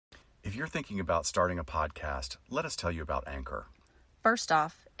If you're thinking about starting a podcast, let us tell you about Anchor. First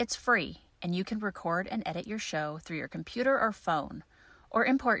off, it's free, and you can record and edit your show through your computer or phone, or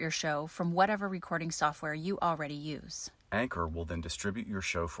import your show from whatever recording software you already use. Anchor will then distribute your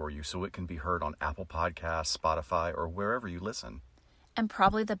show for you so it can be heard on Apple Podcasts, Spotify, or wherever you listen. And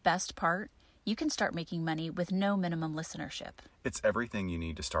probably the best part, you can start making money with no minimum listenership. It's everything you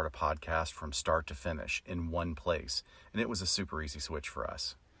need to start a podcast from start to finish in one place, and it was a super easy switch for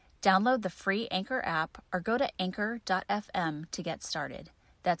us. Download the free Anchor app or go to anchor.fm to get started.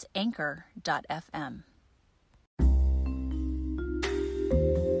 That's anchor.fm.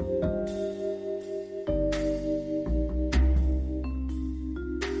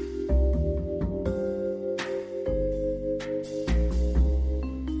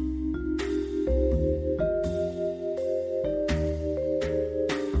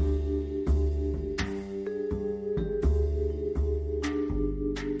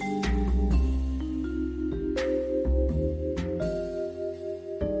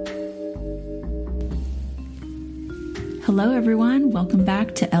 Hello, everyone. Welcome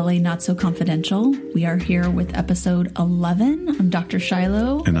back to LA Not So Confidential. We are here with episode 11. I'm Dr.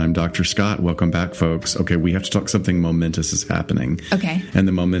 Shiloh. And I'm Dr. Scott. Welcome back, folks. Okay, we have to talk. Something momentous is happening. Okay. And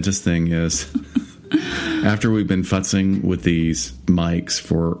the momentous thing is, after we've been futzing with these mics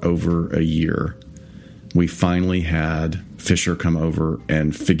for over a year, we finally had Fisher come over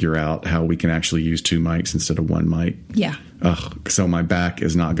and figure out how we can actually use two mics instead of one mic. Yeah. So my back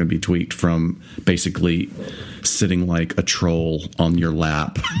is not going to be tweaked from basically sitting like a troll on your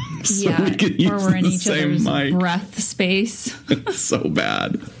lap. So yeah. we can use or we're in each other's mic. breath space. So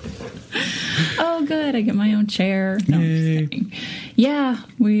bad. Oh, good. I get my own chair. No, I'm just kidding. Yeah,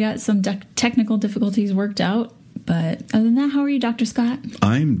 we got some technical difficulties worked out. But other than that, how are you, Dr. Scott?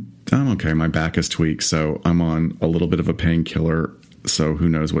 I'm okay. My back is tweaked, so I'm on a little bit of a painkiller. So who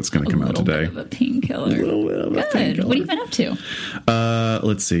knows what's going to come out today? A little bit of a painkiller. A little bit of a painkiller. What have you been up to?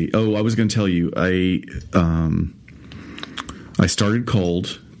 Let's see. Oh, I was going to tell you. I started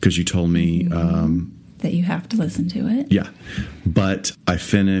cold because you told me that you have to listen to it. Yeah, but I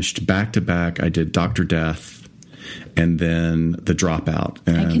finished back to back. I did Dr. Death. And then the Dropout.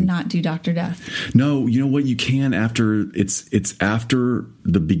 And I cannot do Dr. Death. No, you know what? You can after it's after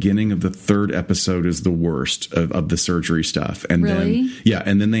the beginning of the third episode is the worst of the surgery stuff. And really?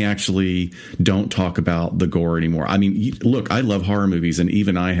 then they actually don't talk about the gore anymore. I mean, look, I love horror movies, and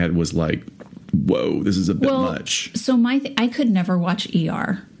even I was like, whoa, this is a bit much. So I could never watch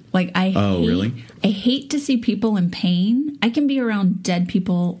ER. Like really? I hate to see people in pain. I can be around dead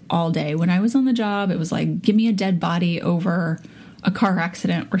people all day. When I was on the job, it was like, give me a dead body over a car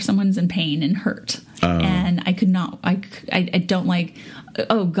accident where someone's in pain and hurt. And I could not, I don't like,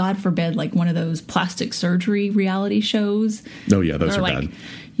 oh, God forbid, like one of those plastic surgery reality shows. Oh yeah, those are like, bad.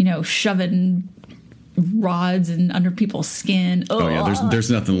 You know, shoving rods and under people's skin. Oh yeah, there's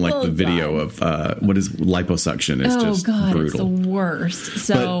nothing like the video of what is liposuction. It's just God, brutal. It's the worst.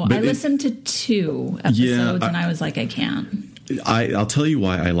 So but I listened to 2 episodes and I was like, I can't. I'll tell you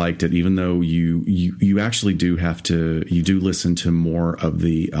why I liked it, even though you actually do have to listen to more of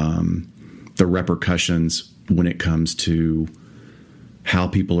the repercussions when it comes to how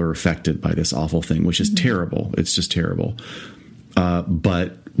people are affected by this awful thing, which is terrible. It's just terrible.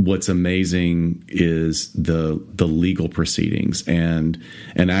 But what's amazing is the legal proceedings, and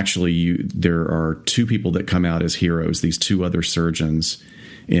actually there are 2 people that come out as heroes. These 2 other surgeons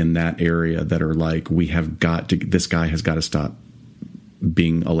in that area that are like, this guy has got to stop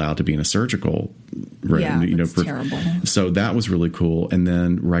being allowed to be in a surgical. Yeah, that's terrible. So that was really cool. And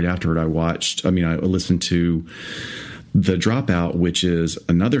then right after it, I listened to The Dropout, which is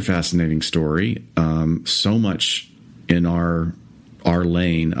another fascinating story. So much in our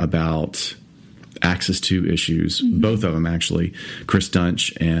lane about access to issues, both of them actually, Chris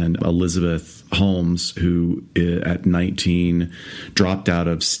Dunch and Elizabeth Holmes, who at 19 dropped out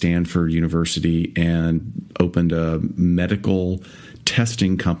of Stanford University and opened a medical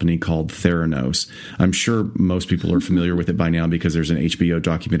testing company called Theranos. I'm sure most people are familiar with it by now because there's an HBO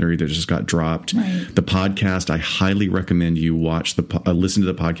documentary that just got dropped. Right. The podcast, I highly recommend you listen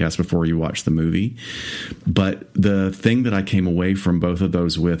to the podcast before you watch the movie. But the thing that I came away from both of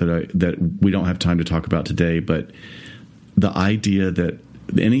those with that we don't have time to talk about today, but the idea that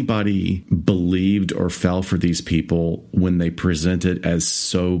anybody believed or fell for these people when they present it as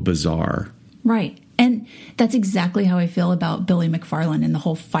so bizarre. Right. And that's exactly how I feel about Billy McFarland and the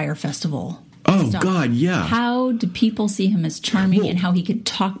whole Fire Festival Oh, stuff. God, yeah. How do people see him as charming and how he could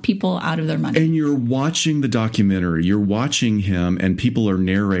talk people out of their money? And you're watching the documentary. You're watching him, and people are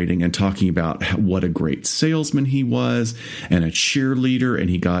narrating and talking about what a great salesman he was and a cheerleader, and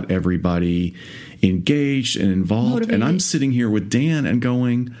he got everybody engaged and involved. Motivated. And I'm sitting here with Dan and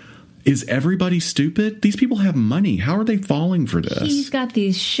going, is everybody stupid? These people have money. How are they falling for this? He's got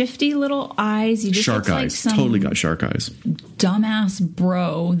these shifty little eyes. He just shark looks like eyes. some Totally got shark eyes. dumbass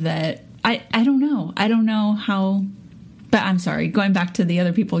bro that I don't know. I don't know how. But I'm sorry. Going back to the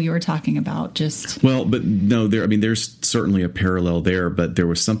other people you were talking about, just Well, but no, there's certainly a parallel there, but there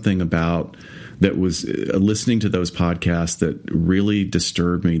was something about that was listening to those podcasts that really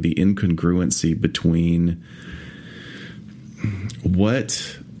disturbed me, the incongruency between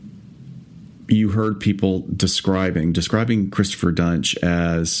what you heard people describing Christopher Dunch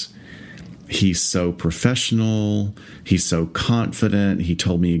as he's so professional, he's so confident, he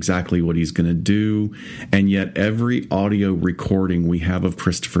told me exactly what he's going to do, and yet every audio recording we have of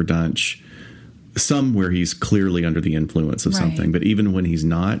Christopher Dunch, some where he's clearly under the influence of something, but even when he's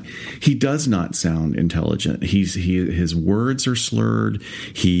not, he does not sound intelligent. His words are slurred.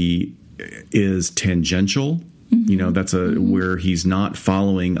 He is tangential. You know, that's where he's not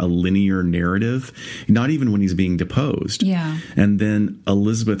following a linear narrative, not even when he's being deposed. Yeah. And then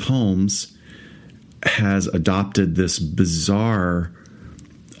Elizabeth Holmes has adopted this bizarre,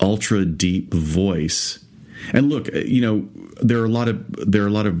 ultra deep voice. And look, you know, there are a lot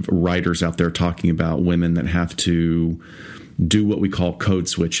of writers out there talking about women that have to do what we call code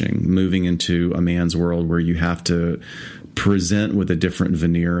switching, moving into a man's world where you have to present with a different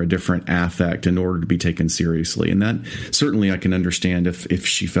veneer, a different affect in order to be taken seriously. And that certainly I can understand if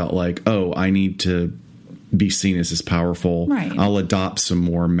she felt like, oh, I need to be seen as this powerful. Right. I'll adopt some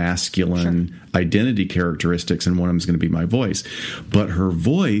more masculine identity characteristics, and one of them is going to be my voice. But her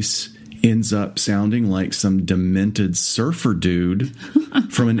voice ends up sounding like some demented surfer dude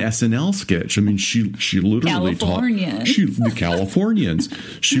from an SNL sketch. I mean, she literally talks. The Californians.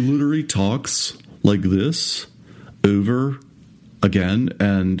 She literally talks like this over again,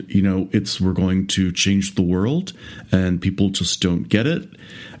 and you know, we're going to change the world, and people just don't get it.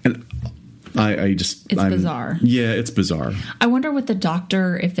 And it's bizarre. Yeah, it's bizarre. I wonder with the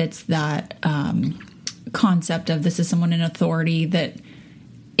doctor if it's that concept of this is someone in authority that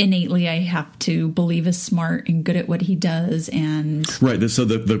innately I have to believe is smart and good at what he does, and right. So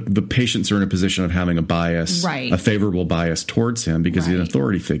the patients are in a position of having a bias, right, a favorable bias towards him because he's an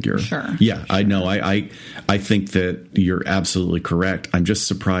authority figure. Sure. Yeah, I know. I think that you're absolutely correct. I'm just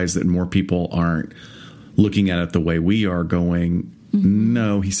surprised that more people aren't looking at it the way we are, going,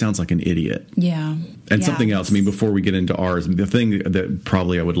 no, he sounds like an idiot. Yeah. And something else, I mean, before we get into ours, the thing that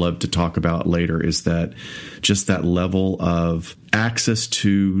probably I would love to talk about later is that just that level of access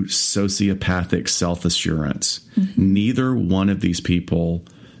to sociopathic self-assurance. Neither one of these people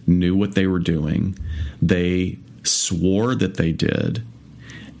knew what they were doing. They swore that they did,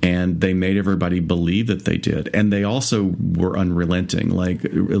 and they made everybody believe that they did. And they also were unrelenting. Like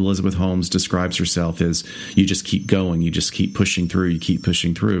Elizabeth Holmes describes herself as, you just keep going, you just keep pushing through, you keep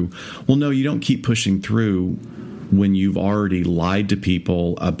pushing through. Well, no, you don't keep pushing through when you've already lied to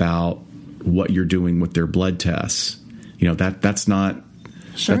people about what you're doing with their blood tests. You know, that's not...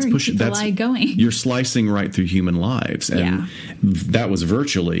 Sure, that's pushing. That's the lie going. You're slicing right through human lives, and that was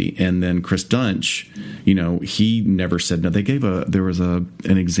virtually. And then Chris Dunch, you know, he never said no. There was an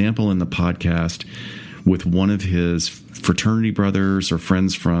example in the podcast with one of his fraternity brothers or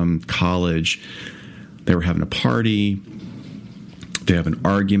friends from college. They were having a party. They have an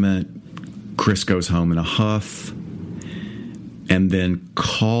argument. Chris goes home in a huff, and then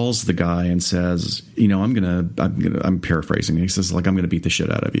calls the guy and says, you know, I'm paraphrasing. He says, like, I'm going to beat the shit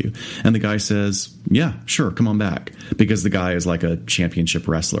out of you. And the guy says, yeah, sure, come on back. Because the guy is like a championship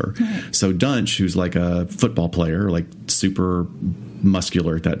wrestler. Right. So Dunch, who's like a football player, like super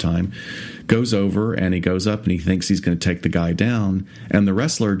muscular at that time, goes over and he goes up and he thinks he's going to take the guy down. And the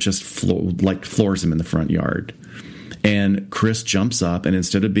wrestler just floors him in the front yard. And Chris jumps up, and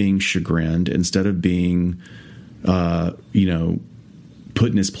instead of being chagrined, instead of being... you know, put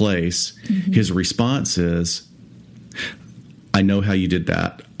in his place, his response is, I know how you did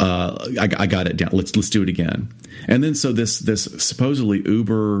that. I got it down. Let's do it again. And then so this supposedly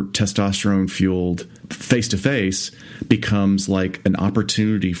uber testosterone fueled face to face becomes like an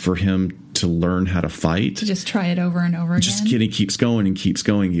opportunity for him to learn how to fight. To just try it over and over again. Just kidding, keeps going and keeps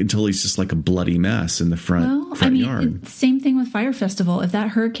going until he's just like a bloody mess in the front yard. Same thing with Fire Festival. If that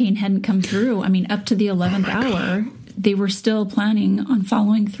hurricane hadn't come through, I mean, up to the 11th hour, they were still planning on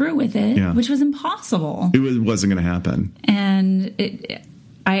following through with it, which was impossible. It wasn't going to happen. And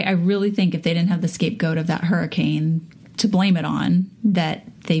I really think if they didn't have the scapegoat of that hurricane to blame it on, that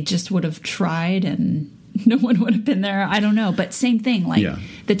they just would have tried and no one would have been there. I don't know. But same thing, like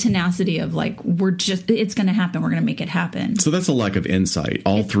the tenacity of like, it's going to happen. We're going to make it happen. So that's a lack of insight.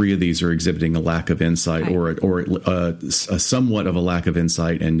 All three of these are exhibiting a lack of insight, right, or a somewhat of a lack of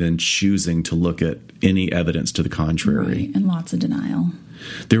insight, and then choosing to look at any evidence to the contrary. Right. And lots of denial.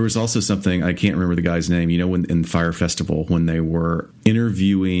 There was also something, I can't remember the guy's name, when in Fire Festival, when they were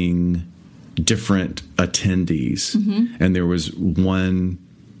interviewing different attendees, and there was one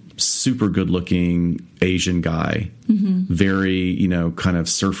super good looking Asian guy, very, kind of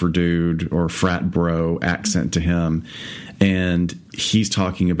surfer dude or frat bro accent to him. And he's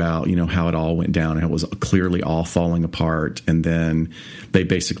talking about, how it all went down and it was clearly all falling apart. And then they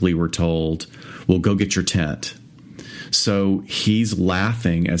basically were told, well, go get your tent. So he's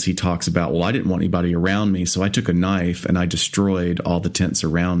laughing as he talks about, well, I didn't want anybody around me, so I took a knife and I destroyed all the tents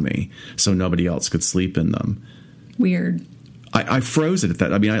around me so nobody else could sleep in them. Weird. I froze it at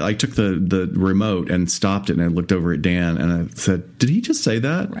that. I mean, I took the remote and stopped it, and I looked over at Dan and I said, did he just say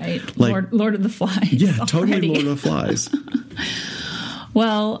that? Right. Like, Lord of the Flies. Yeah, totally already. Lord of the Flies.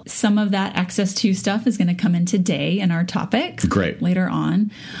 Well, some of that Access To stuff is going to come in today in our topic. Great. Later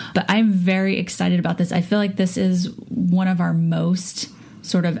on. But I'm very excited about this. I feel like this is one of our most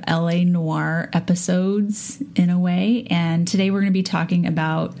sort of LA noir episodes in a way. And today we're going to be talking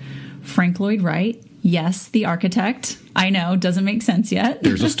about Frank Lloyd Wright. Yes, the architect. I know, doesn't make sense yet.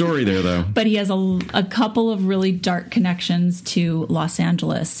 There's a story there, though. But he has a couple of really dark connections to Los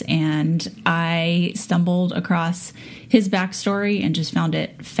Angeles. And I stumbled across his backstory and just found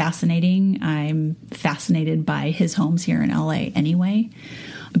it fascinating. I'm fascinated by his homes here in LA anyway.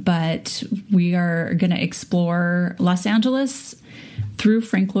 But we are going to explore Los Angeles through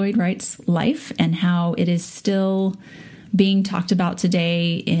Frank Lloyd Wright's life and how it is still being talked about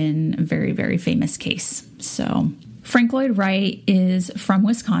today in a very, very famous case. So Frank Lloyd Wright is from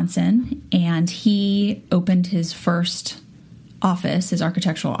Wisconsin, and he opened his first office, his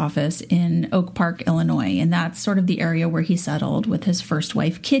architectural office, in Oak Park, Illinois. And that's sort of the area where he settled with his first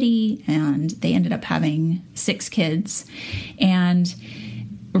wife, Kitty, and they ended up having 6 kids. And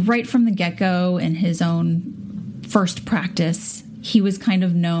right from the get-go in his own first practice, he was kind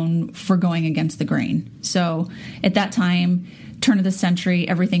of known for going against the grain. So at that time, turn of the century,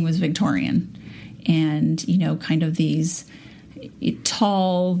 everything was Victorian. And, kind of these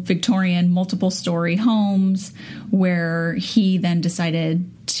tall Victorian multiple-story homes where he then decided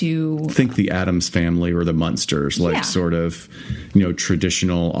to... Think the Addams Family or the Munsters, like sort of,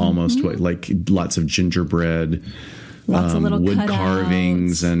 traditional, almost like lots of gingerbread... Lots of little wood cutouts.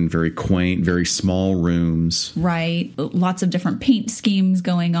 Carvings and very quaint, very small rooms. Right. Lots of different paint schemes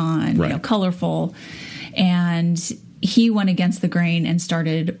going on, right. Colorful. And he went against the grain and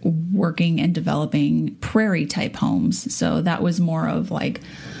started working and developing prairie type homes. So that was more of like,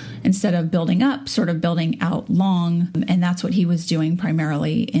 instead of building up, sort of building out long. And that's what he was doing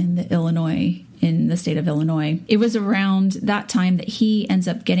primarily in the state of Illinois. It was around that time that he ends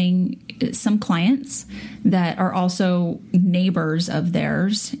up getting some clients that are also neighbors of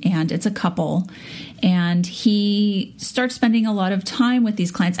theirs, and it's a couple. And he starts spending a lot of time with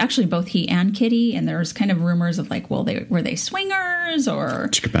these clients, actually both he and Kitty, and there's kind of rumors of like, well, were they swingers or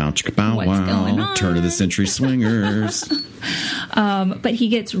chicka-bow, what's going on? Turn of the century swingers. But he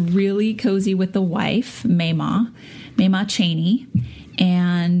gets really cozy with the wife, Mama Cheney,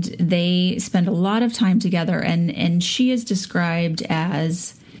 and they spend a lot of time together, and she is described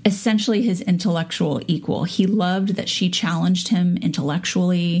as essentially his intellectual equal. He loved that she challenged him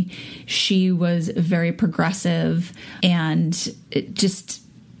intellectually. She was very progressive, and it just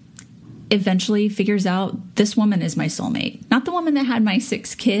eventually figures out, this woman is my soulmate. Not the woman that had my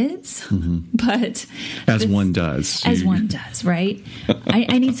 6 kids, but... As one does. As one does, right?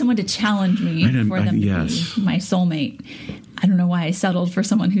 I need someone to challenge me for them to be my soulmate. I don't know why I settled for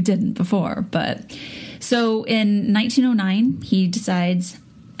someone who didn't before. But so in 1909, he decides,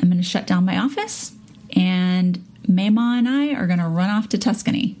 I'm going to shut down my office, and Mama and I are going to run off to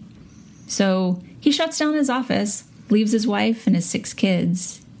Tuscany. So he shuts down his office, leaves his wife and his 6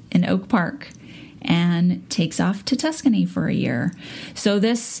 kids in Oak Park, and takes off to Tuscany for a year. So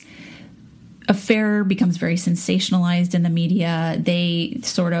this affair becomes very sensationalized in the media. They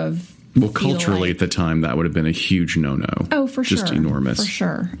sort of... Well, culturally at the time, that would have been a huge no-no. Oh, for sure. Just enormous. For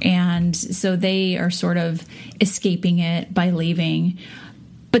sure. And so they are sort of escaping it by leaving.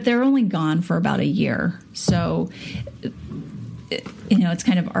 But they're only gone for about a year. So, it's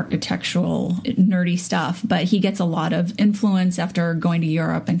kind of architectural, nerdy stuff. But he gets a lot of influence after going to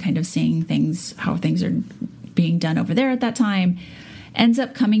Europe and kind of seeing how things are being done over there at that time. ends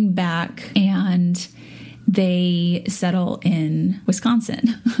up coming back, and they settle in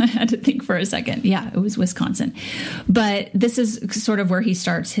Wisconsin. I had to think for a second. Yeah, it was Wisconsin. But this is sort of where he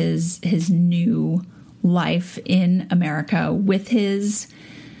starts his new life in America with his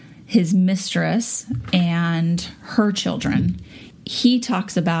mistress and her children. He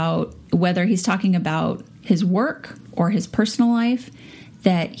talks about, whether he's talking about his work or his personal life,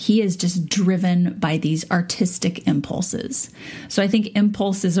 that he is just driven by these artistic impulses. So I think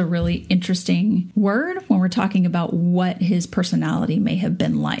impulse is a really interesting word when we're talking about what his personality may have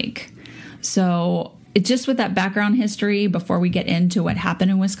been like. So just with that background history, before we get into what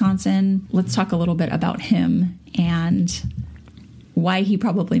happened in Wisconsin, let's talk a little bit about him and why he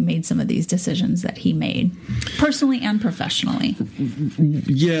probably made some of these decisions that he made, personally and professionally.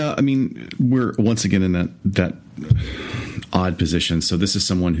 Yeah, I mean, we're once again in that odd position. So this is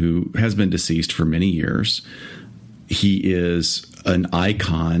someone who has been deceased for many years. He is an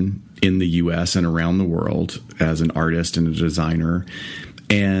icon in the U.S. and around the world as an artist and a designer.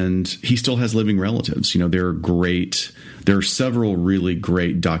 And he still has living relatives. You know, there are several really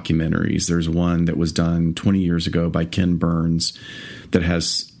great documentaries. There's one that was done 20 years ago by Ken Burns that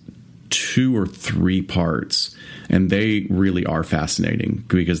has 2 or 3 parts. And they really are fascinating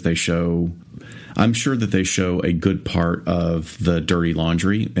because I'm sure that they show a good part of the dirty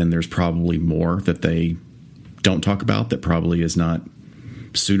laundry. And there's probably more that they don't talk about that probably is not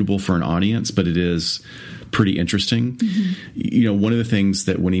suitable for an audience, but it is pretty interesting. Mm-hmm. You know, one of the things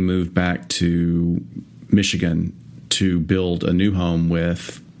that when he moved back to Michigan to build a new home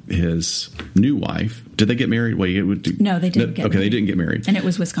with his new wife, did they get married? No, they didn't get married. Okay, they didn't get married. And it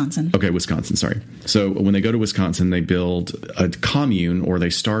was Wisconsin. Okay, Wisconsin, sorry. So when they go to Wisconsin, they build a commune, or they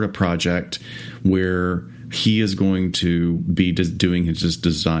start a project where he is going to be doing his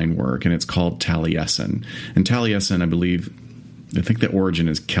design work, and it's called Taliesin. And Taliesin, I think the origin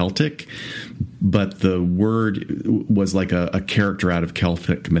is Celtic, but the word was like a character out of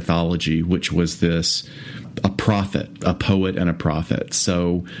Celtic mythology, which was a prophet, a poet and a prophet.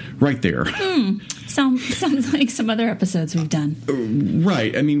 So right there. Sounds like some other episodes we've done.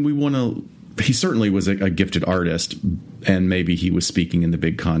 Right. I mean, he certainly was a gifted artist, and maybe he was speaking in the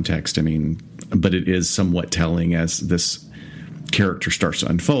big context. I mean, but it is somewhat telling as this character starts to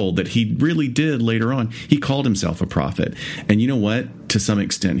unfold that he really did later on. He called himself a prophet. And you know what? To some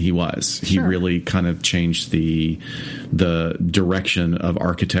extent he was. He really kind of changed the direction of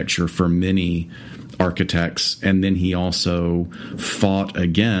architecture for many architects. And then he also fought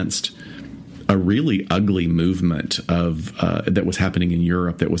against a really ugly movement of that was happening in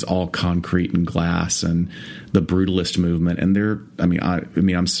Europe that was all concrete and glass, and the brutalist movement. And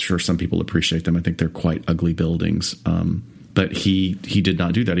I'm sure some people appreciate them. I think they're quite ugly buildings. But he did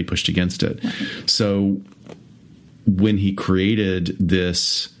not do that. He pushed against it. Right. So when he created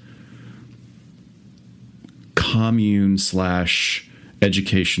this commune /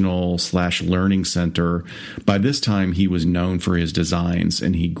 educational / learning center, by this time he was known for his designs,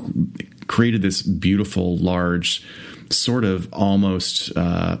 and he created this beautiful, large, sort of almost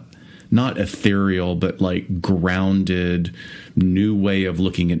not ethereal, but like grounded new way of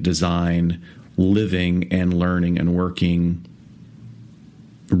looking at design, living and learning and working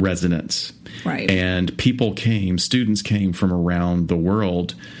residence. Right. And students came from around the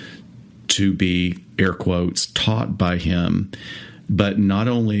world to be, air quotes, taught by him. But not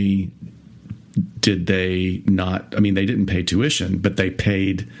only did they they didn't pay tuition, but they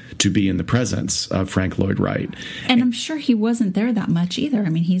paid to be in the presence of Frank Lloyd Wright. And I'm sure he wasn't there that much either. I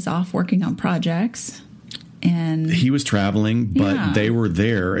mean, he's off working on projects. And he was traveling, but they were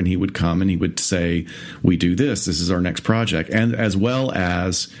there, and he would come and he would say, we do this is our next project. And as well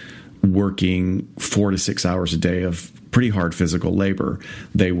as working 4 to 6 hours a day of pretty hard physical labor.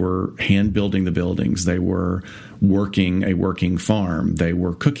 They were hand building the buildings. They were working a working farm. They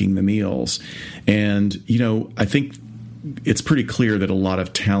were cooking the meals. And, I think it's pretty clear that a lot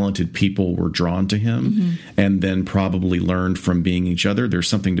of talented people were drawn to him and then probably learned from being each other. There's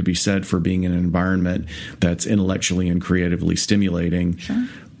something to be said for being in an environment that's intellectually and creatively stimulating. Sure.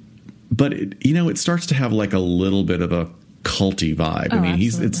 But, it starts to have like a little bit of a culty vibe. Oh, I mean,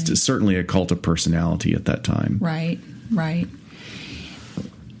 absolutely. it's certainly a cult of personality at that time. Right.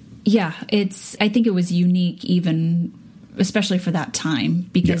 Yeah, I think it was unique even, especially for that time,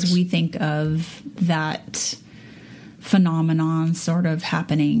 because we think of that phenomenon sort of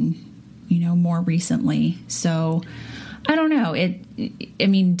happening, more recently. So I don't know.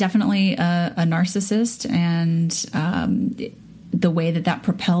 Definitely a narcissist, and the way that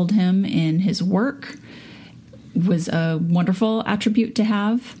propelled him in his work was a wonderful attribute to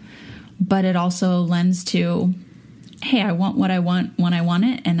have, but it also lends to hey, I want what I want when I want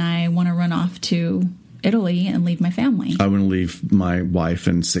it, and I want to run off to Italy and leave my family. I want to leave my wife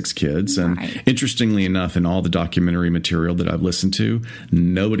and 6 kids. And interestingly enough, in all the documentary material that I've listened to,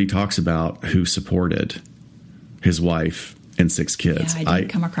 nobody talks about who supported his wife and 6 kids. Yeah, I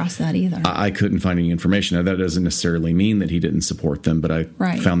didn't come across that either. I couldn't find any information. Now, that doesn't necessarily mean that he didn't support them, but I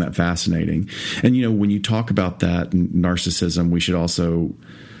found that fascinating. And, when you talk about that narcissism, we should also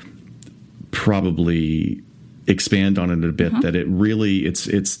probably expand on it a bit, that it really,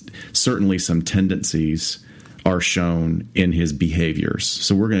 it's certainly some tendencies are shown in his behaviors.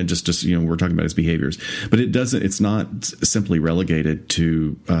 So we're going to just we're talking about his behaviors, but it's not simply relegated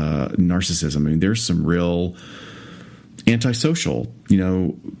to narcissism. I mean, there's some real antisocial,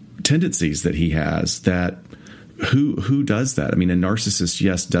 tendencies that he has that who does that? I mean, a narcissist,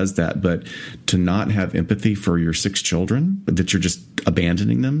 yes, does that, but to not have empathy for your 6 children, that you're just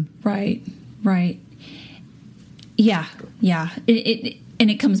abandoning them. Right. Yeah.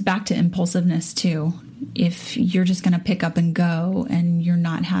 It comes back to impulsiveness too. If you're just going to pick up and go and you're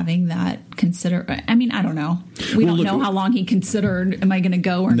not having that I mean, I don't know. We don't know how long he considered, am I going to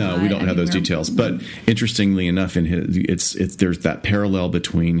go or not? No, we don't have those details. But interestingly enough, in his, there's that parallel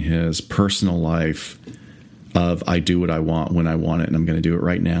between his personal life of I do what I want when I want it, and I'm going to do it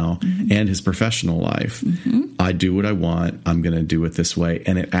right now, and his professional life. I do what I want, I'm going to do it this way.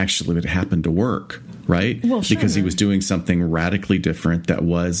 And it happened to work, right? Well, sure. Because he was doing something radically different that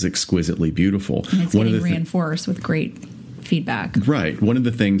was exquisitely beautiful. And it's getting reinforced with great feedback. Right. One of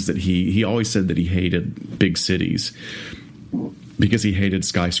the things that he always said that he hated big cities because he hated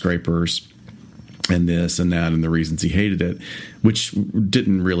skyscrapers and this and that, and the reasons he hated it, which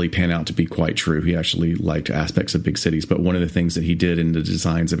didn't really pan out to be quite true. He actually liked aspects of big cities. But one of the things that he did in the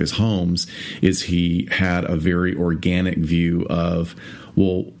designs of his homes is he had a very organic view of,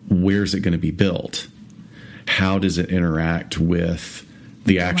 well, where's it going to be built? How does it interact with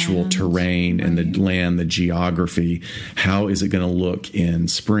the actual terrain and the land, the geography? How is it going to look in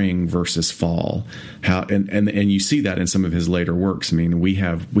spring versus fall? And you see that in some of his later works. I mean, we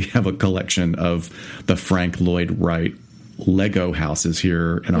have a collection of the Frank Lloyd Wright Lego houses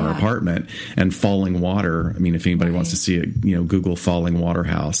here in our apartment, and Falling Water. I mean, if anybody wants to see it, Google Falling Water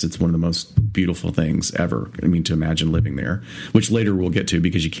house. It's one of the most beautiful things ever. I mean, to imagine living there, which later we'll get to,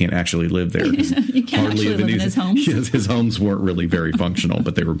 because you can't actually live there. You can't actually live in his homes. His homes weren't really very functional,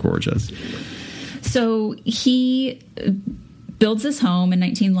 but they were gorgeous. So he builds this home in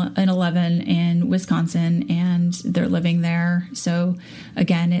 1911 in Wisconsin, and they're living there. So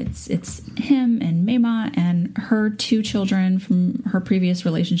again, it's him and Mema and her 2 children from her previous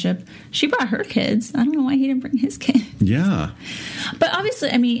relationship. She brought her kids. I don't know why he didn't bring his kids. Yeah. But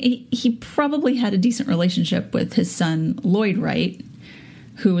obviously, I mean, he probably had a decent relationship with his son, Lloyd Wright,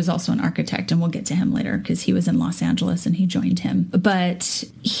 who was also an architect, and we'll get to him later because he was in Los Angeles and he joined him. But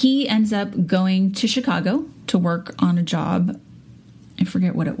he ends up going to Chicago to work on a job. I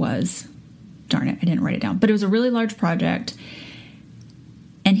forget what it was. Darn it, I didn't write it down. But it was a really large project.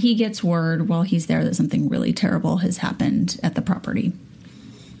 And he gets word while he's there that something really terrible has happened at the property.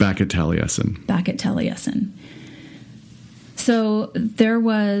 Back at Taliesin. So there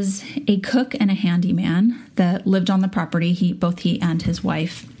was a cook and a handyman that lived on the property, both he and his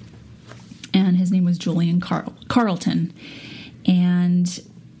wife. And his name was Julian Carlton. And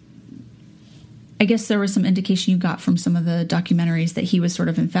I guess there was some indication you got from some of the documentaries that he was sort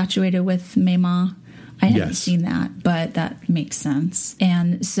of infatuated with Mema. I haven't seen that, but that makes sense.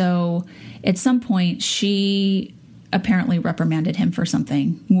 And so at some point, she apparently reprimanded him for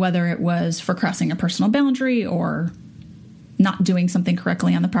something, whether it was for crossing a personal boundary or not doing something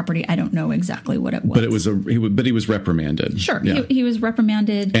correctly on the property. I don't know exactly what it was. But he was reprimanded. Sure. Yeah. He was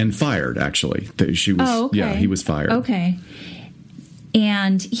reprimanded. And fired, actually. She was. Oh, okay. Yeah, he was fired. Okay.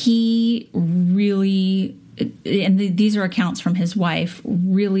 And he really, and these are accounts from his wife,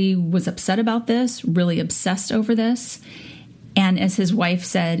 really was upset about this, really obsessed over this. And as his wife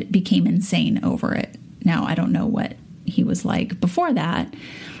said, became insane over it. Now, I don't know what he was like before that,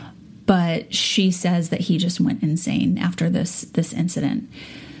 but she says that he just went insane after this incident.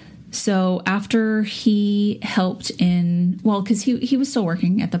 So after he helped because he was still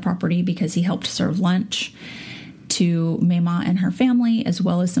working at the property because he helped serve lunch to Mema and her family, as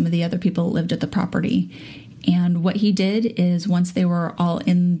well as some of the other people that lived at the property. And what he did is, once they were all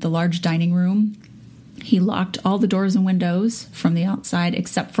in the large dining room, he locked all the doors and windows from the outside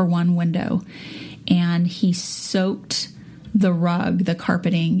except for one window. And he soaked the rug, the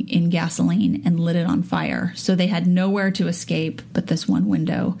carpeting, in gasoline and lit it on fire. So they had nowhere to escape but this one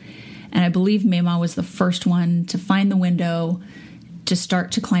window. And I believe Mema was the first one to find the window, to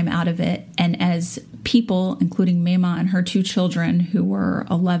start to climb out of it. And as people, including Mema and her 2 children, who were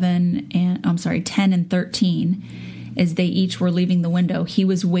 10 and 13, as they each were leaving the window, he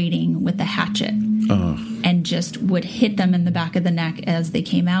was waiting with the hatchet and just would hit them in the back of the neck as they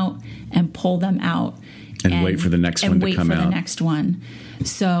came out and pull them out. And wait for the next one to come out. And wait for the next one.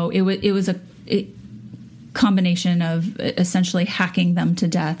 So it was a combination of essentially hacking them to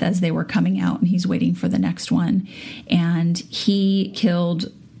death as they were coming out, and he's waiting for the next one. And he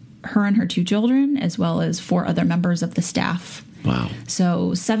killed her and her 2 children, as well as 4 other members of the staff. Wow.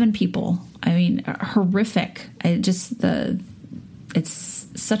 So 7 people. I mean, horrific. It's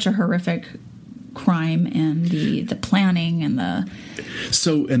such a horrific crime, and the planning and the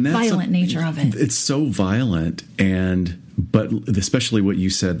violent nature of it. It's so violent, but especially what you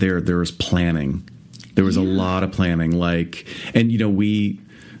said there was planning. There was a lot of planning, I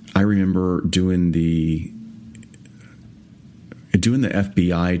remember doing the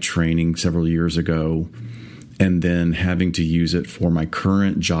FBI training several years ago, and then having to use it for my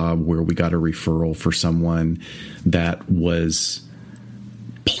current job, where we got a referral for someone that was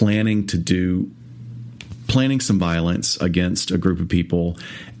planning some violence against a group of people,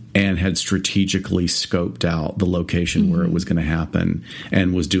 and had strategically scoped out the location where it was going to happen,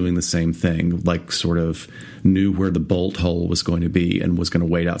 and was doing the same thing, sort of knew where the bolt hole was going to be and was going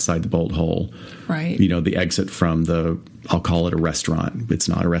to wait outside the bolt hole. Right. The exit from I'll call it a restaurant. It's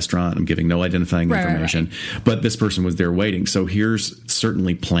not a restaurant. I'm giving no identifying information. Right. But this person was there waiting. So here's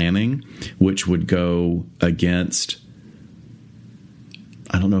certainly planning, which would go against...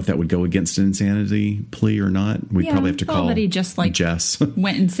 I don't know if that would go against an insanity plea or not. We'd probably have to call he just Jess.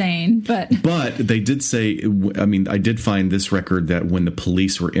 Went insane, but they did say, I did find this record that when the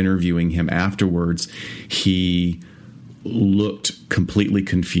police were interviewing him afterwards, he looked completely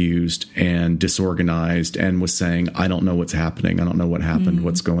confused and disorganized and was saying, I don't know what's happening. I don't know what happened.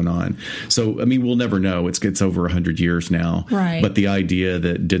 What's going on? So, we'll never know. It's over 100 years now. Right. But the idea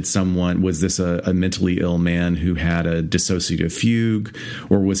that was this a mentally ill man who had a dissociative fugue,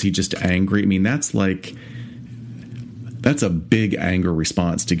 or was he just angry? That's a big anger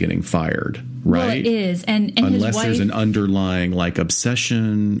response to getting fired, right? Well, it is. And unless his wife, there's an underlying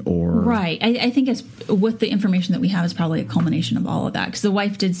obsession or... Right. I think with the information that we have is probably a culmination of all of that. Because the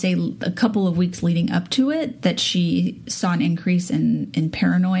wife did say a couple of weeks leading up to it that she saw an increase in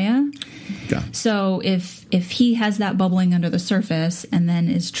paranoia. Yeah. So if he has that bubbling under the surface and then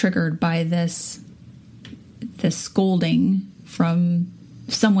is triggered by this scolding from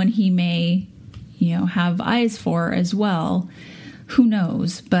someone he may... have eyes for as well. Who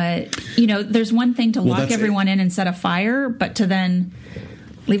knows? But, there's one thing to lock everyone in and set a fire, but to then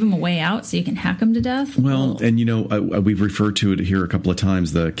leave them a way out so you can hack them to death? Well, and, we've referred to it here a couple of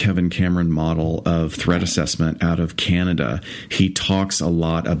times, the Kevin Cameron model of threat assessment out of Canada. He talks a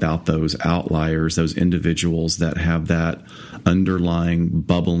lot about those outliers, those individuals that have that underlying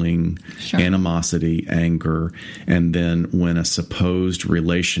bubbling animosity, anger, and then when a supposed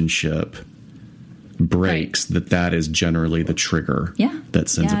relationship breaks, that is generally the trigger that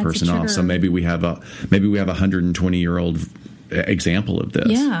sends a person off. So maybe we have a 120-year-old example of this.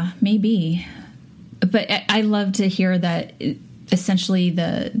 Yeah, maybe. But I love to hear that essentially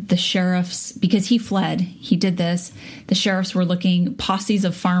the sheriffs, because he fled, he did this, the sheriffs were looking, posses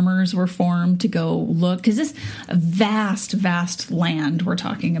of farmers were formed to go look, because this vast land we're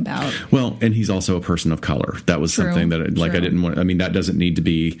talking about. Well, and he's also a person of color. That was something that I didn't want. That doesn't need to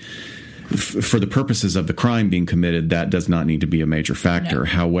be... For the purposes of the crime being committed, that does not need to be a major factor. No.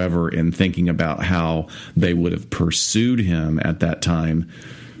 However, in thinking about how they would have pursued him at that time,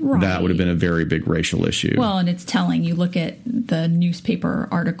 that would have been a very big racial issue. Well, and it's telling. You look at the newspaper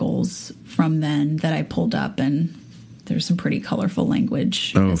articles from then that I pulled up, and there's some pretty colorful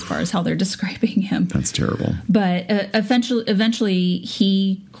language as far as how they're describing him. That's terrible. But eventually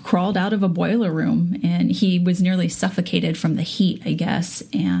he crawled out of a boiler room, and he was nearly suffocated from the heat, I guess.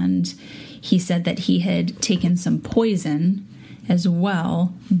 And he said that he had taken some poison as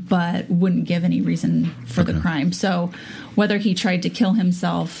well, but wouldn't give any reason for the crime. So whether he tried to kill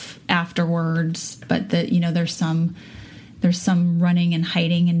himself afterwards, but there's some running and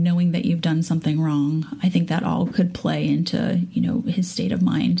hiding and knowing that you've done something wrong. I think that all could play into, his state of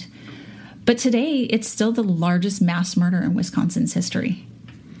mind. But today, it's still the largest mass murder in Wisconsin's history.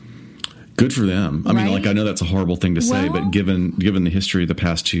 Good for them. I mean, I know that's a horrible thing to say, but given the history of the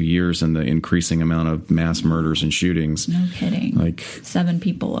past 2 years and the increasing amount of mass murders and shootings. No kidding. 7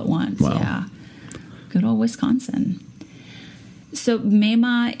 people at once. Wow. Yeah. Good old Wisconsin. So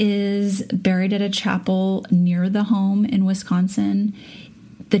Mema is buried at a chapel near the home in Wisconsin.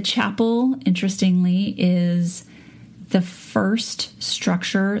 The chapel, interestingly, is the first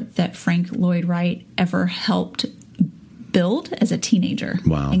structure that Frank Lloyd Wright ever helped build as a teenager.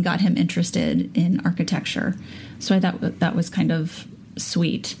 Wow. And got him interested in architecture. So I thought that was kind of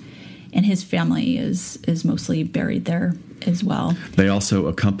sweet. And his family is mostly buried there as well. They also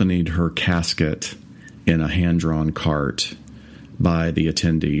accompanied her casket in a hand-drawn cart by the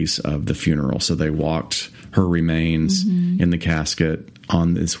attendees of the funeral. So they walked her remains in the casket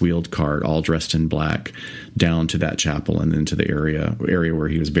on this wheeled cart, all dressed in black, down to that chapel and then to the area where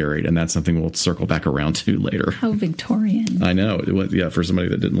he was buried. And that's something we'll circle back around to later. How Victorian. I know. It was, for somebody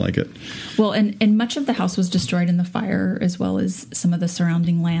that didn't like it. Well, and much of the house was destroyed in the fire, as well as some of the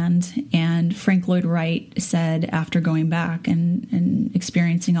surrounding land. And Frank Lloyd Wright said, after going back and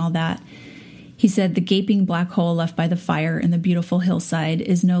experiencing all that, he said, "The gaping black hole left by the fire in the beautiful hillside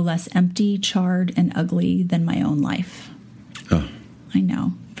is no less empty, charred, and ugly than my own life." Oh. I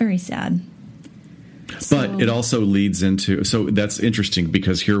know. Very sad. But it also leads into, so that's interesting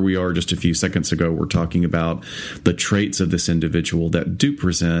because here we are just a few seconds ago, we're talking about the traits of this individual that do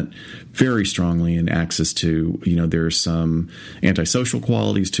present very strongly in access to, there's some antisocial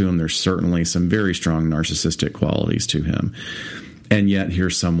qualities to him. There's certainly some very strong narcissistic qualities to him. And yet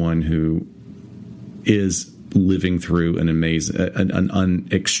here's someone who is living through an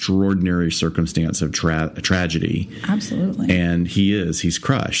extraordinary circumstance of tragedy. Absolutely. And he's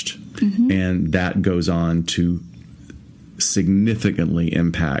crushed. And that goes on to significantly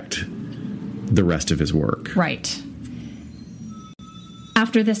impact the rest of his work. Right.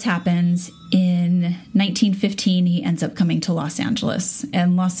 After this happens, in 1915, he ends up coming to Los Angeles.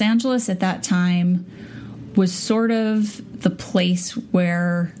 And Los Angeles at that time was sort of the place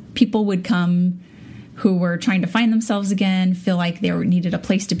where people would come who were trying to find themselves again, feel like they needed a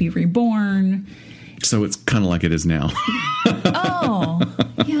place to be reborn. So it's kind of like it is now. Oh,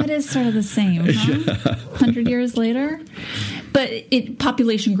 yeah, it is sort of the same, huh? Yeah. 100 years later. But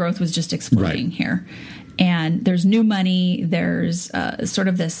population growth was just exploding here. And there's new money. There's sort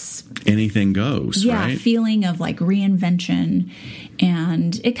of this... anything goes, right? Feeling of like reinvention.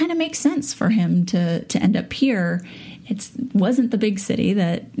 And it kind of makes sense for him to end up here. It wasn't the big city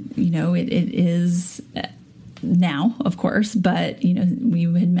that, it is now, of course. But, we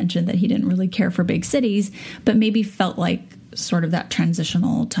had mentioned that he didn't really care for big cities, but maybe felt like sort of that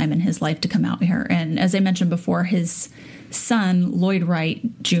transitional time in his life to come out here. And as I mentioned before, his son, Lloyd Wright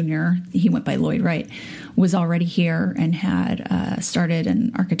Jr., he went by Lloyd Wright, was already here and had started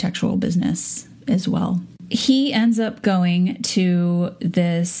an architectural business as well. He ends up going to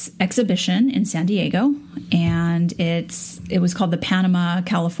this exhibition in San Diego, and it was called the Panama,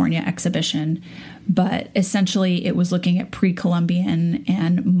 California exhibition. But essentially, it was looking at pre-Columbian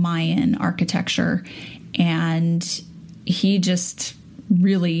and Mayan architecture, and he just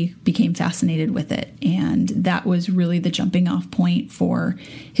really became fascinated with it. And that was really the jumping off point for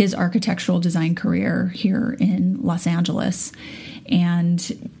his architectural design career here in Los Angeles.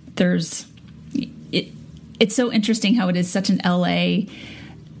 And it's so interesting how it is such an LA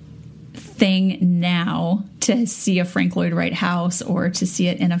thing now to see a Frank Lloyd Wright house or to see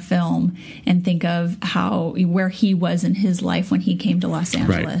it in a film and think of where he was in his life when he came to Los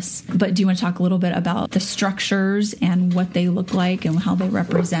Angeles. Right. But do you want to talk a little bit about the structures and what they look like and how they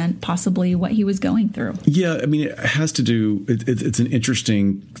represent possibly what he was going through? Yeah, I mean, it has to do, it's an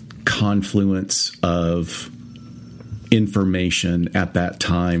interesting confluence of information at that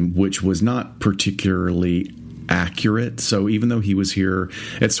time, which was not particularly accurate. So even though he was here,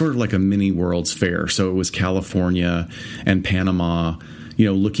 it's sort of like a mini World's Fair. So it was California and Panama,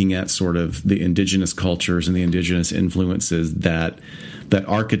 looking at sort of the indigenous cultures and the indigenous influences that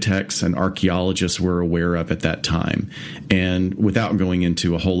architects and archaeologists were aware of at that time. And without going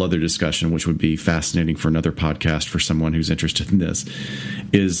into a whole other discussion, which would be fascinating for another podcast for someone who's interested in this,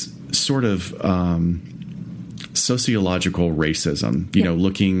 is sort of sociological racism,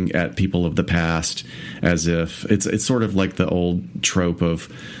 looking at people of the past as if it's sort of like the old trope of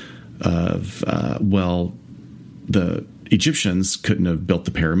the Egyptians couldn't have built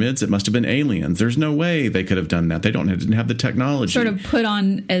the pyramids. It must have been aliens. There's no way they could have done that. They didn't have the technology. Sort of put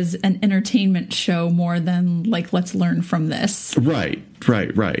on as an entertainment show more than like, let's learn from this. Right.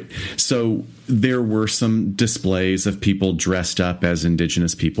 So there were some displays of people dressed up as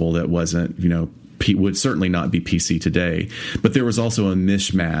indigenous people that wasn't, would certainly not be PC today, but there was also a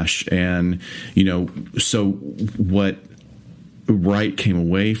mishmash. And, so what Wright came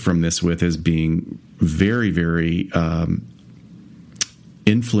away from this with is being very, very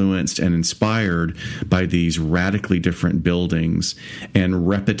influenced and inspired by these radically different buildings and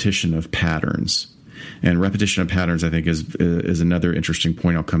repetition of patterns. And repetition of patterns, I think, is another interesting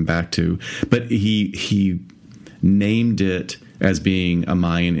point I'll come back to. But he named it as being a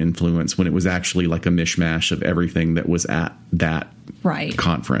Mayan influence when it was actually like a mishmash of everything that was at that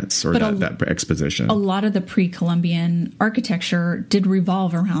conference or that exposition. A lot of the pre-Columbian architecture did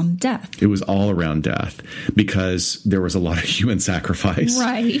revolve around death. It was all around death because there was a lot of human sacrifice.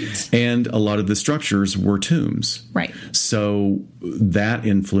 Right. And a lot of the structures were tombs. Right. So that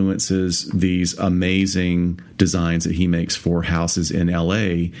influences these amazing designs that he makes for houses in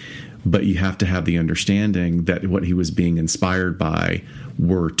LA. But you have to have the understanding that what he was being inspired by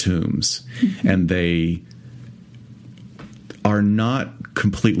were tombs. Mm-hmm. And they are not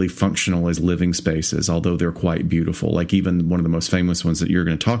completely functional as living spaces, although they're quite beautiful. Like even one of the most famous ones that you're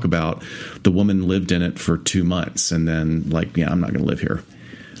going to talk about, the woman lived in it for 2 months and then I'm not going to live here.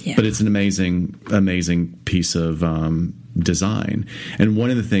 Yeah. But it's an amazing, amazing piece of design. And one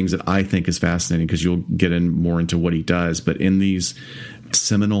of the things that I think is fascinating, because you'll get in more into what he does, but in these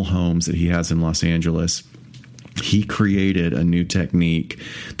seminal homes that he has in Los Angeles, he created a new technique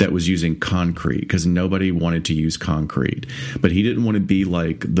that was using concrete because nobody wanted to use concrete. But he didn't want to be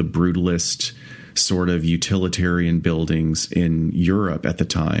like the brutalist sort of utilitarian buildings in Europe at the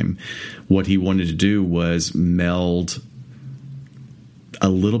time. What he wanted to do was meld a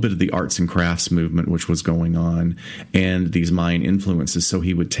little bit of the arts and crafts movement, which was going on, and these Mayan influences. So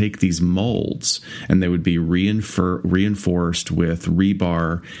he would take these molds and they would be reinforced with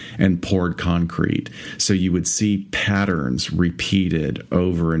rebar and poured concrete. So you would see patterns repeated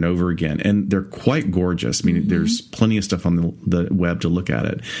over and over again. And they're quite gorgeous. I mean, there's plenty of stuff on the web to look at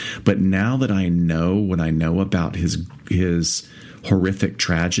it. But now that I know what I know about his horrific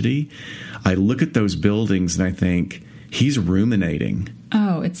tragedy, I look at those buildings and I think, he's ruminating.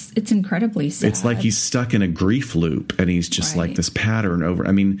 Oh, it's incredibly sad. It's like he's stuck in a grief loop and he's just like this pattern over.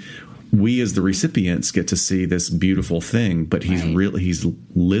 I mean, we as the recipients get to see this beautiful thing, but he's he's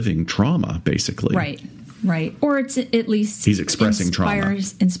living trauma basically. Right. Or it's at least he's expressing trauma.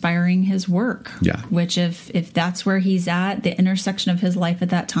 Inspiring his work. Yeah. Which if that's where he's at, the intersection of his life at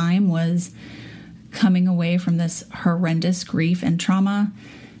that time was coming away from this horrendous grief and trauma,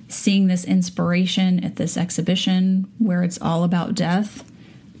 seeing this inspiration at this exhibition where it's all about death,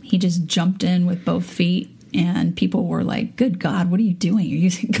 he just jumped in with both feet, and people were like, good God, what are you doing? You're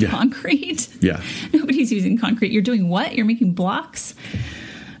using concrete? Yeah. Nobody's using concrete. You're doing what? You're making blocks?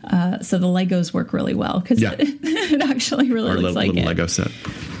 So the Legos work really well because it actually really looks like little Lego set.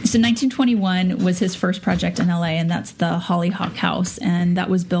 So 1921 was his first project in LA, and that's the Hollyhock House, and that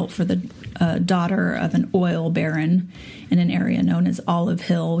was built for the daughter of an oil baron in an area known as Olive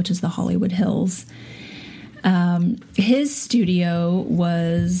Hill, which is the Hollywood Hills. His studio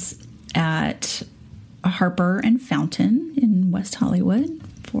was at Harper and Fountain in West Hollywood,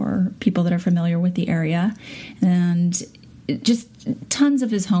 for people that are familiar with the area. And just tons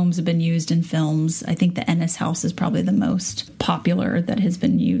of his homes have been used in films. I think the Ennis House is probably the most popular that has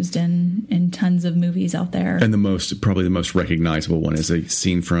been used in tons of movies out there. And probably the most recognizable one is a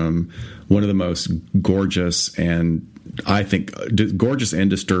scene from one of the most gorgeous and I think gorgeous and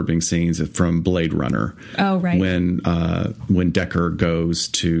disturbing scenes from Blade Runner. Oh, right. When Decker goes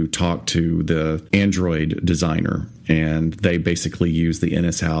to talk to the android designer, and they basically use the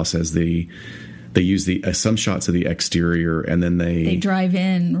Ennis House as they use some shots of the exterior, and then they drive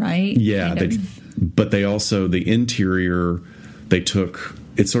in, right? Yeah, but they also the interior.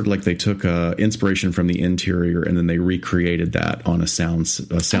 It's sort of like they took inspiration from the interior, and then they recreated that on a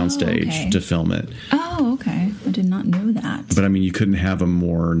soundstage to film it. Oh, okay. I did not know that. But I mean, you couldn't have a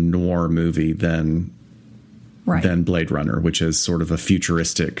more noir movie than Blade Runner, which is sort of a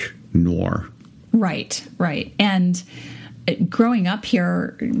futuristic noir. Right. And growing up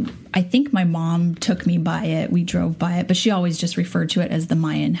here, I think my mom took me by it. We drove by it, but she always just referred to it as the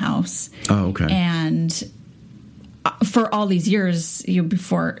Mayan house. Oh, okay. And for all these years,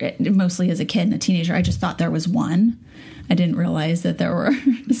 before, mostly as a kid and a teenager, I just thought there was one. I didn't realize that there were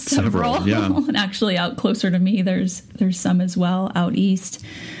several. Yeah. And actually, out closer to me, there's some as well out east.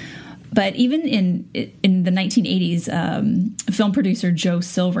 But even in the 1980s, film producer Joe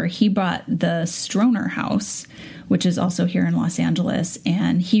Silver, he bought the Stroner House, which is also here in Los Angeles,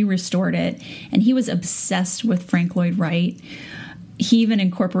 and he restored it. And he was obsessed with Frank Lloyd Wright. He even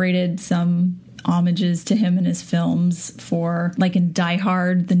incorporated some homages to him in his films, for like in Die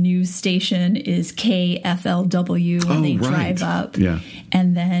Hard, the news station is KFLW when they drive up. Yeah.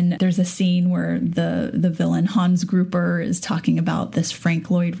 And then there's a scene where the villain Hans Gruber is talking about this Frank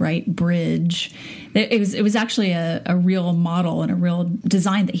Lloyd Wright bridge. It was actually a real model and a real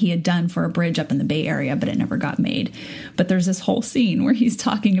design that he had done for a bridge up in the Bay Area, but it never got made. But there's this whole scene where he's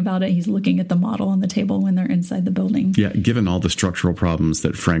talking about it. He's looking at the model on the table when they're inside the building. Yeah, given all the structural problems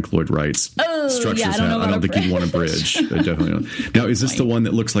that Frank Lloyd Wright's structures have, I don't think he'd want a bridge. Definitely not. Now, is this the one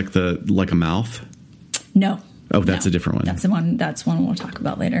that looks like a mouth? No. Oh, that's a different one. That's the one. That's one we'll talk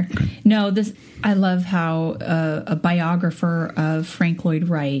about later. Okay. No, I love how a biographer of Frank Lloyd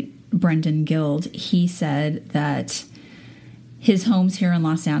Wright, Brendan Guild, he said that his homes here in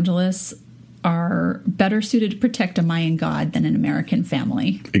Los Angeles are better suited to protect a Mayan god than an American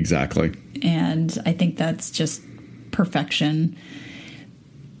family. Exactly. And I think that's just perfection,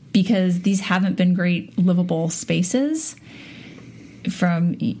 because these haven't been great livable spaces.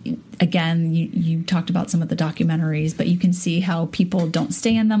 Again, you talked about some of the documentaries, but you can see how people don't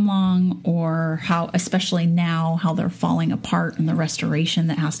stay in them long, or how, especially now, how they're falling apart and the restoration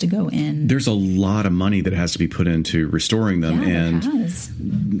that has to go in. There's a lot of money that has to be put into restoring them. Yeah,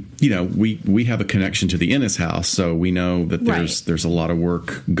 and, we have a connection to the Ennis house, so we know that there's a lot of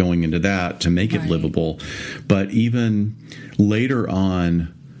work going into that to make it livable. But even later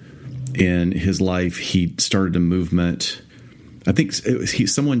on in his life, he started a movement. I think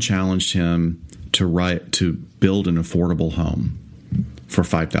someone challenged him to build an affordable home for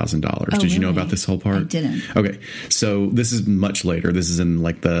 $5,000. Did you know about this whole part? I didn't. Okay, so this is much later. This is in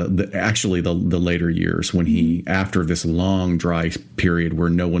like the later years when he, after this long dry period where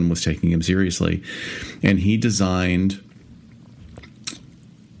no one was taking him seriously, and he designed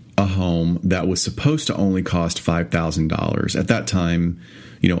a home that was supposed to only cost $5,000 at that time.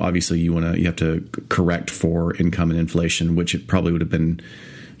 Obviously you have to correct for income and inflation, which it probably would have been,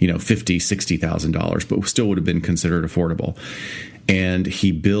 $50,000, $60,000, but still would have been considered affordable. And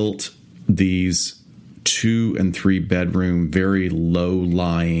he built these 2 and 3 bedroom, very low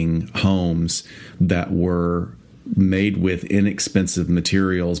lying homes that were made with inexpensive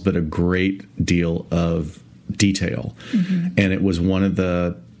materials, but a great deal of detail. Mm-hmm. And it was one of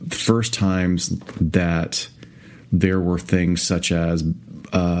the first times that there were things such as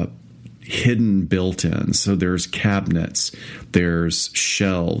hidden built-ins. So there's cabinets, there's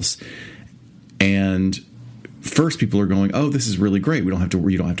shelves, and first people are going, "Oh, this is really great. You don't have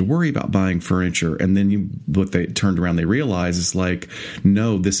to worry about buying furniture." And then what they turned around, they realize is like,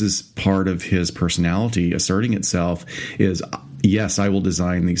 no, this is part of his personality asserting itself. Is yes, I will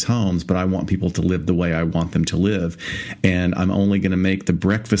design these homes, but I want people to live the way I want them to live. And I'm only going to make the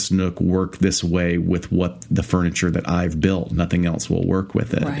breakfast nook work this way with what the furniture that I've built. Nothing else will work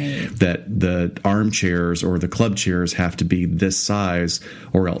with it. Right. That the armchairs or the club chairs have to be this size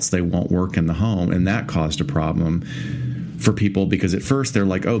or else they won't work in the home. And that caused a problem for people, because at first they're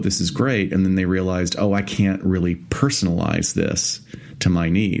like, "Oh, this is great." And then they realized, "Oh, I can't really personalize this to my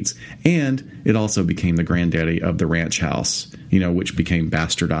needs." And it also became the granddaddy of the ranch house, which became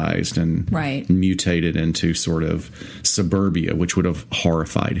bastardized and mutated into sort of suburbia, which would have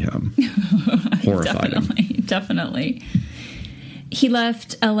horrified him. Definitely. He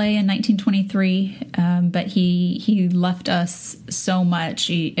left LA in 1923, but he left us so much.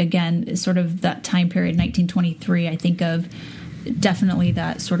 Again, sort of that time period, 1923, I think of definitely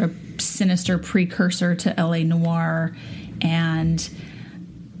that sort of sinister precursor to LA noir, and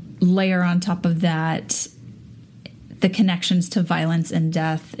layer on top of that the connections to violence and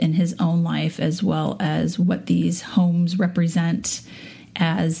death in his own life, as well as what these homes represent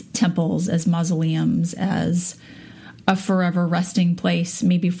as temples, as mausoleums, as a forever resting place,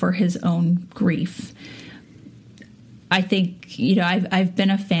 maybe for his own grief. I think, I've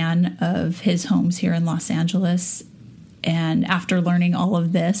been a fan of his homes here in Los Angeles. And after learning all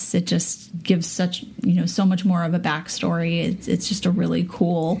of this, it just gives such, so much more of a backstory. It's just a really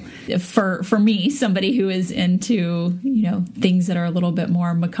cool, for me, somebody who is into, things that are a little bit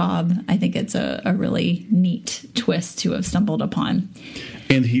more macabre. I think it's a really neat twist to have stumbled upon.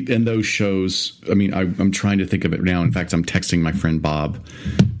 And those shows, I'm trying to think of it now. In fact, I'm texting my friend Bob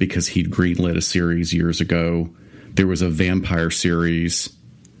because he'd greenlit a series years ago. There was a vampire series.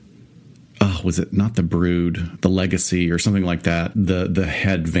 Was it not The Brood, The Legacy, or something like that? The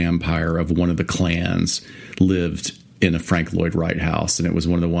head vampire of one of the clans lived in a Frank Lloyd Wright house, and it was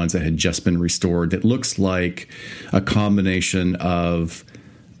one of the ones that had just been restored. That looks like a combination of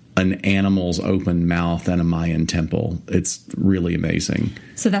an animal's open mouth and a Mayan temple. It's really amazing.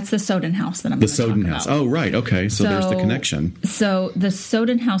 So that's the Soden house that I'm going to talk about. The Soden house. Oh, right. Okay. So there's the connection. So the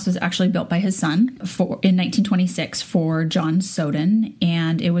Soden house was actually built by his son in 1926 for John Soden,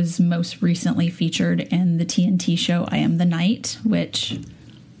 and it was most recently featured in the TNT show I Am the Night, which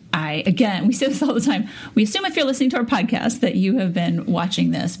we say this all the time. We assume if you're listening to our podcast that you have been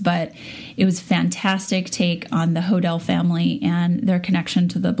watching this, but it was a fantastic take on the Hodel family and their connection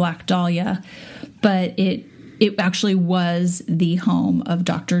to the Black Dahlia. But it actually was the home of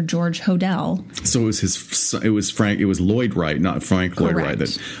Dr. George Hodel. So it was Lloyd Wright, not Frank Lloyd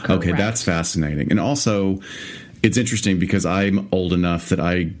Wright. Okay, that's fascinating. And also, it's interesting because I'm old enough that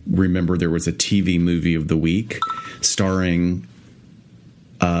I remember there was a TV movie of the week starring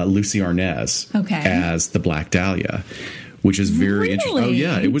Lucy Arnaz as the Black Dahlia, which is very interesting. Oh,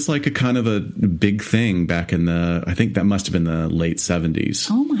 yeah. It was like a kind of a big thing back in I think that must have been the late 70s.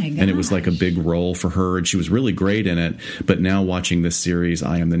 Oh, my God. And it was like a big role for her, and she was really great in it. But now watching this series,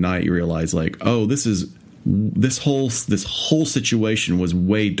 I Am the Night, you realize, like, oh, this whole situation was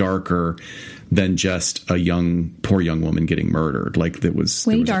way darker than just a poor young woman getting murdered. Like, it was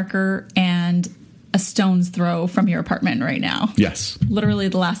way darker and a stone's throw from your apartment right now. Yes. Literally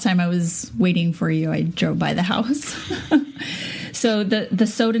the last time I was waiting for you, I drove by the house. So the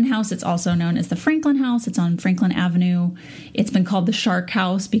Soden House, it's also known as the Franklin House. It's on Franklin Avenue. It's been called the Shark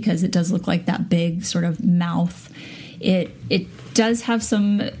House because it does look like that big sort of mouth. It does have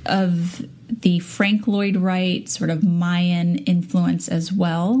some of the Frank Lloyd Wright sort of Mayan influence as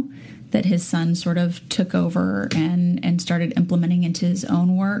well, that his son sort of took over and started implementing into his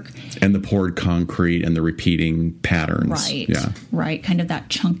own work. And the poured concrete and the repeating patterns. Right. Yeah. Right. Kind of that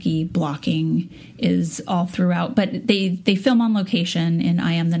chunky blocking is all throughout. But they film on location in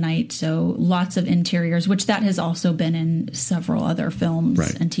I Am the Night, so lots of interiors, which that has also been in several other films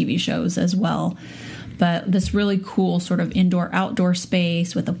and TV shows as well. But this really cool sort of indoor-outdoor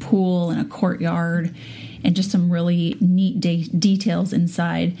space with a pool and a courtyard and just some really neat details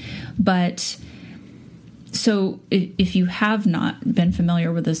inside. But so if you have not been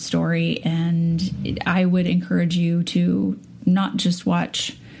familiar with this story, and I would encourage you to not just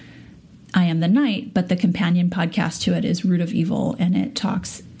watch I Am the Night, but the companion podcast to it is Root of Evil, and it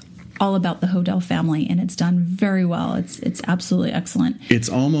talks all about the Hodel family, and it's done very well. It's absolutely excellent. It's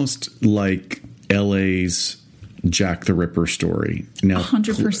almost like LA's Jack the Ripper story. Now,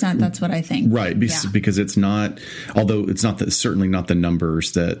 100%, that's what I think. Right, because it's not, although it's not certainly not the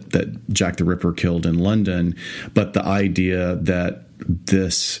numbers that Jack the Ripper killed in London, but the idea that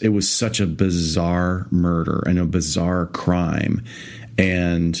it was such a bizarre murder and a bizarre crime,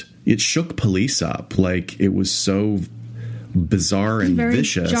 and it shook police up. Like, it was so bizarre and very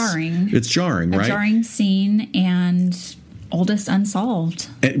vicious. Jarring. It's jarring, right? A jarring scene, and oldest unsolved.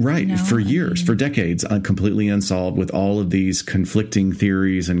 Right. You know? For years, for decades, completely unsolved, with all of these conflicting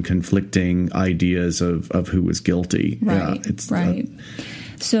theories and conflicting ideas of who was guilty. Right. Yeah, right.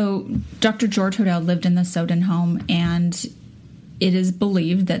 So Dr. George Hodel lived in the Soden home, and it is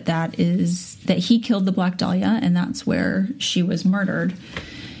believed that he killed the Black Dahlia, and that's where she was murdered.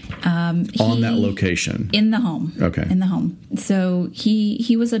 On that location. In the home. Okay. In the home. So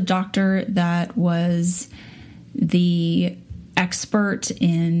he was a doctor that was the expert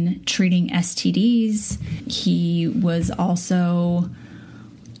in treating STDs. He was also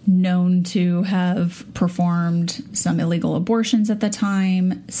known to have performed some illegal abortions at the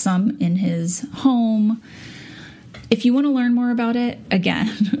time, some in his home. If you want to learn more about it, again,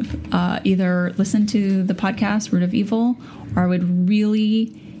 either listen to the podcast, Root of Evil, or I would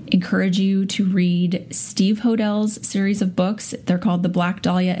really encourage you to read Steve Hodel's series of books. They're called The Black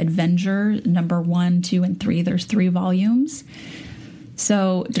Dahlia Avenger, number 1, 2, and 3. There's 3 volumes.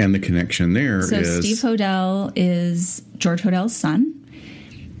 And the connection there is... So Steve Hodel is George Hodel's son,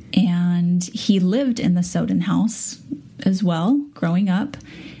 and he lived in the Soden house as well, growing up,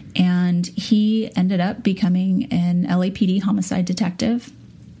 and he ended up becoming an LAPD homicide detective,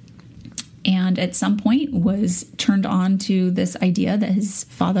 and at some point was turned on to this idea that his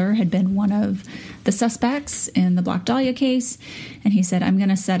father had been one of the suspects in the Black Dahlia case. And he said, I'm going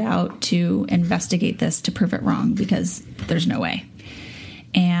to set out to investigate this to prove it wrong, because there's no way.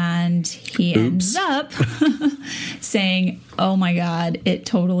 And he ends up saying, oh my God, it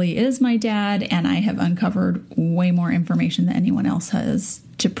totally is my dad. And I have uncovered way more information than anyone else has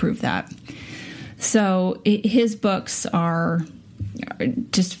to prove that. So his books are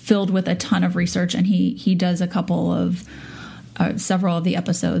just filled with a ton of research, and he does a couple of several of the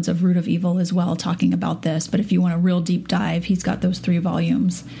episodes of Root of Evil as well, talking about this. But if you want a real deep dive, he's got those 3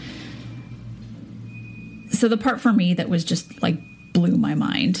 volumes. So the part for me that was just like blew my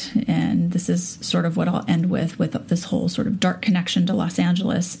mind, and this is sort of what I'll end with this whole sort of dark connection to Los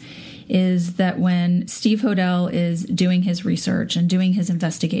Angeles, is that when Steve Hodel is doing his research and doing his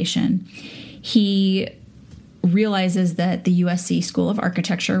investigation, he realizes that the USC School of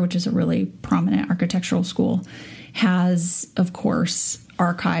Architecture, which is a really prominent architectural school, has, of course,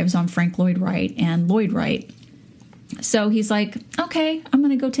 archives on Frank Lloyd Wright and Lloyd Wright. So he's like, okay, I'm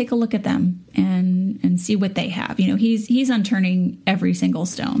going to go take a look at them and see what they have. You know, he's unturning every single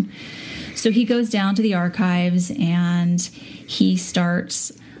stone. So he goes down to the archives and he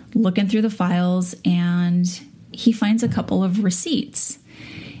starts looking through the files, and he finds a couple of receipts.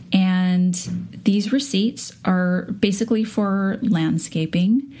 And these receipts are basically for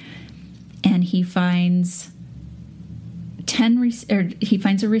landscaping. And he finds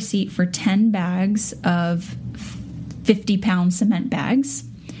a receipt for 10 bags of 50-pound cement bags.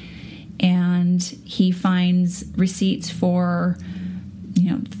 And he finds receipts for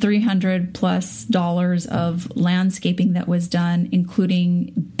 $300+ of landscaping that was done,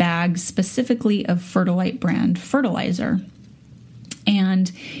 including bags specifically of Fertilite brand fertilizer.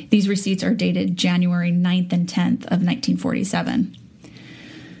 And these receipts are dated January 9th and 10th of 1947.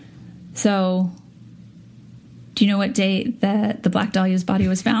 So, do you know what day that the Black Dahlia's body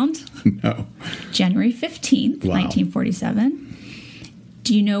was found? No. January 15th, wow. 1947.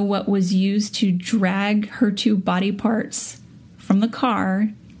 Do you know what was used to drag her two body parts from the car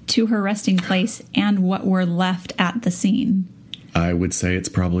to her resting place and what were left at the scene? I would say it's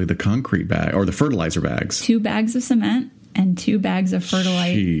probably the concrete bag or the fertilizer bags. 2 bags of cement and 2 bags of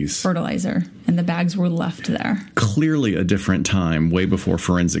fertilizer, and the bags were left there. Clearly a different time, way before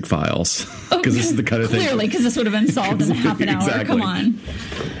forensic files. Because this is the kind of thing. Clearly, because this would have been solved in half an hour. Exactly. Come on.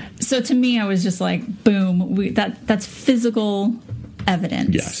 So to me, I was just like, boom, that's physical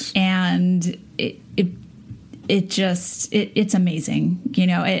evidence. Yes. And it's amazing. You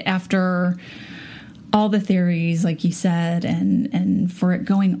know, after all the theories, like you said, and for it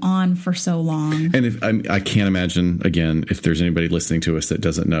going on for so long. And if I can't imagine, again, if there's anybody listening to us that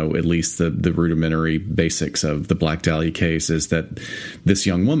doesn't know at least the rudimentary basics of the Black Dahlia case, is that this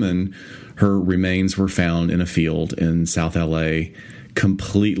young woman, her remains were found in a field in South LA,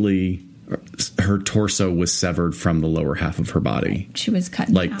 completely. Her torso was severed from the lower half of her body. She was cut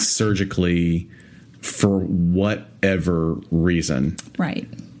in half. Surgically, for whatever reason. Right.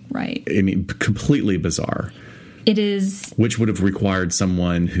 I mean, completely bizarre. It is. Which would have required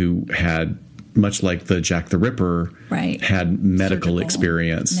someone who had, much like the Jack the Ripper, right, had medical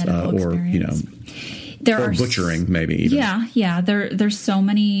experience, or butchering, maybe even. Yeah. There's so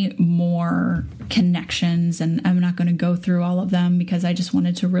many more connections, and I'm not going to go through all of them because I just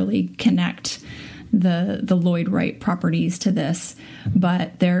wanted to really connect the Lloyd Wright properties to this.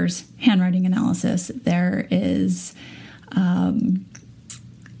 But there's handwriting analysis. There is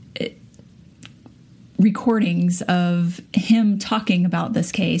recordings of him talking about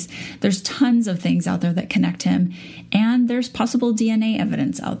this case. There's tons of things out there that connect him, and there's possible DNA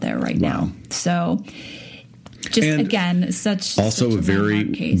evidence out there right now. So just, and again, such a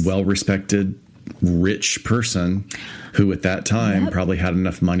very well-respected, rich person who at that time probably had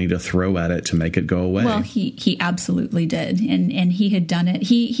enough money to throw at it to make it go away. Well, he absolutely did. And he had done it.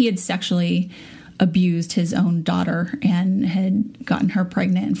 He had sexually abused his own daughter and had gotten her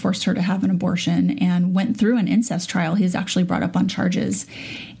pregnant and forced her to have an abortion and went through an incest trial. He was actually brought up on charges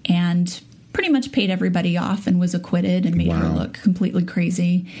and pretty much paid everybody off and was acquitted and made her look completely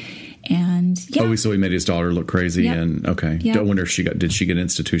crazy. And so he made his daughter look crazy. And don't wonder if did she get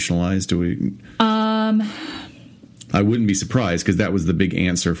institutionalized? Do we? I wouldn't be surprised, because that was the big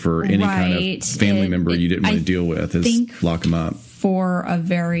answer for any kind of family member you didn't want to deal with, is lock them up. For a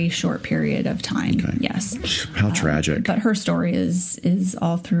very short period of time. Okay. Yes. How tragic. But her story is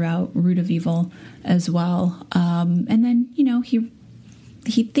all throughout Root of Evil as well. And then,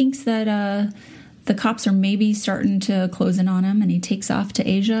 he thinks that the cops are maybe starting to close in on him, and he takes off to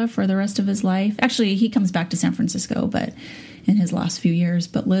Asia for the rest of his life. Actually, he comes back to San Francisco, but in his last few years,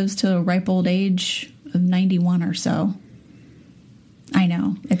 but lives to a ripe old age of 91 or so. I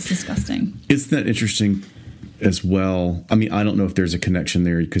know. It's disgusting. Isn't that interesting as well? I mean, I don't know if there's a connection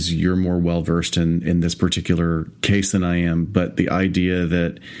there, because you're more well-versed in this particular case than I am, but the idea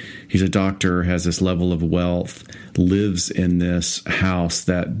that he's a doctor, has this level of wealth, lives in this house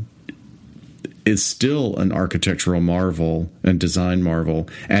that is still an architectural marvel and design marvel,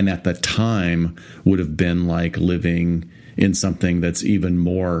 and at the time would have been like living in something that's even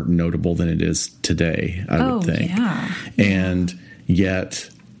more notable than it is today, I would think. Yeah. And yet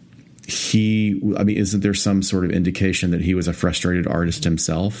isn't there some sort of indication that he was a frustrated artist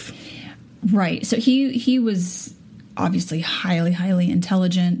himself? Right. So he was obviously highly, highly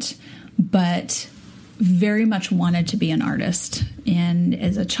intelligent, but very much wanted to be an artist. And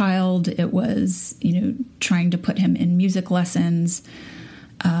as a child, it was, trying to put him in music lessons.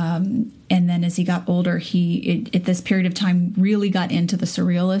 And then as he got older, he at this period of time really got into the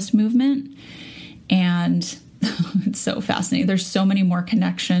Surrealist movement. And it's so fascinating. There's so many more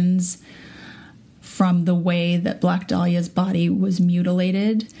connections from the way that Black Dahlia's body was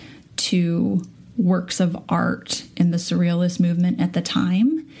mutilated to works of art in the Surrealist movement at the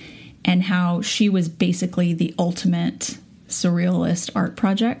time, and how she was basically the ultimate Surrealist art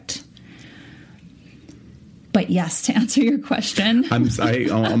project. But yes, to answer your question, I'm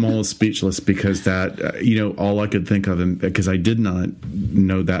almost speechless because that, all I could think of, because I did not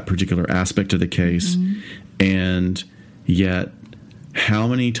know that particular aspect of the case. Mm-hmm. And yet how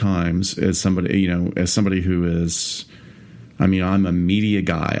many times as somebody who is, I'm a media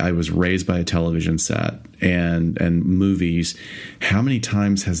guy. I was raised by a television set and movies. How many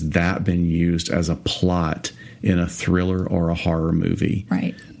times has that been used as a plot in a thriller or a horror movie?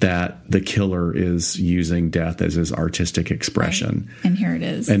 Right. That the killer is using death as his artistic expression. Right. And here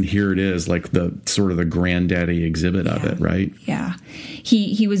it is. Like the sort of the granddaddy exhibit of it, right? Yeah.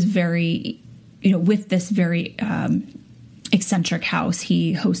 He was very, with this very eccentric house,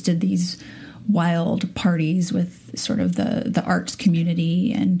 he hosted these wild parties with sort of the arts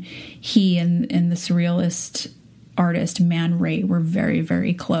community, and he and the Surrealist artist Man Ray were very,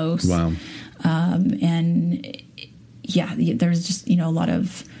 very close. Wow. And yeah, there's just, a lot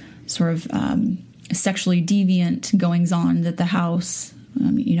of sort of sexually deviant goings on at the house.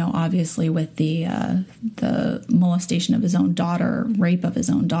 Obviously with the molestation of his own daughter, rape of his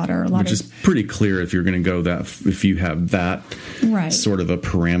own daughter, which is pretty clear if you're going to go if you have that right. sort of a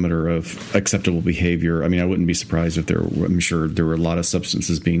parameter of acceptable behavior. I wouldn't be surprised if I'm sure there were a lot of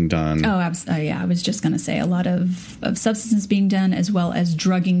substances being done. Oh, absolutely. Yeah, I was just going to say a lot of substances being done, as well as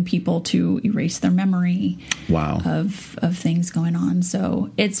drugging people to erase their memory. Wow. Of things going on.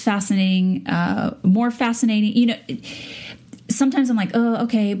 So it's fascinating. More fascinating. Sometimes I'm like, oh,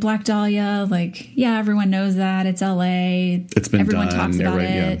 okay, Black Dahlia, everyone knows that. It's LA. It's been everyone done. Talks about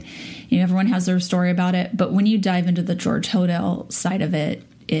it. Yeah. Everyone has their story about it. But when you dive into the George Hodel side of it,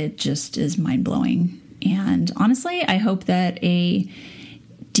 it just is mind-blowing. And honestly, I hope that a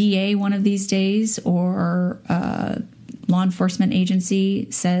DA one of these days or a law enforcement agency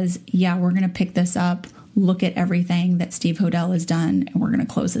says, yeah, we're going to pick this up. Look at everything that Steve Hodel has done, and we're going to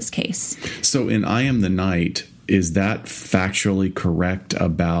close this case. So in I Am the Night, is that factually correct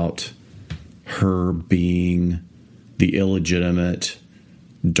about her being the illegitimate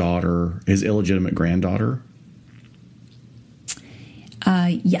daughter, his illegitimate granddaughter?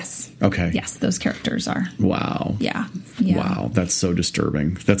 Yes. Okay. Yes, those characters are. Wow. Yeah. Wow, that's so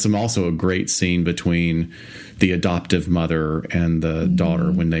disturbing. That's also a great scene between the adoptive mother and the mm-hmm.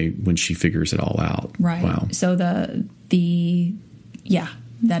 daughter when she figures it all out. Right. Wow. So that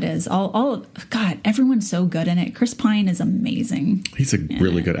is all. God, everyone's so good in it. Chris Pine is amazing. He's a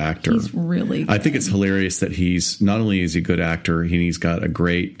really good actor. He's really good. I think it's hilarious that he's not only is he a good actor, he's got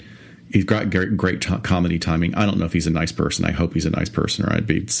great comedy timing. I don't know if he's a nice person. I hope he's a nice person, or I'd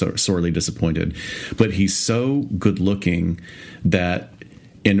be so sorely disappointed. But he's so good looking that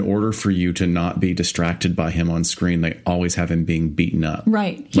in order for you to not be distracted by him on screen, they always have him being beaten up.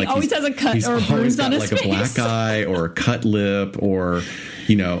 Right. He always has a cut or a bruise on his face. Like a black eye or a cut lip or,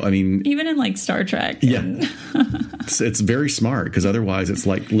 even in Star Trek. Yeah. It's very smart, because otherwise it's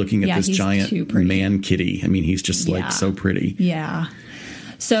like looking at this giant man kitty. He's just so pretty. Yeah.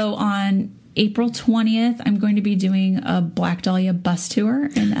 So on April 20th, I'm going to be doing a Black Dahlia bus tour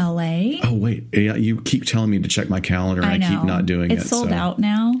in LA. Oh, wait. Yeah, you keep telling me to check my calendar, and I keep not doing it. It's sold out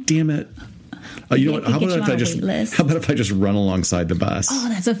now. Damn it. You know what? How about if I just run alongside the bus? Oh,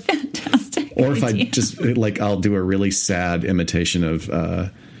 that's a fantastic idea. Or if I just I'll do a really sad imitation of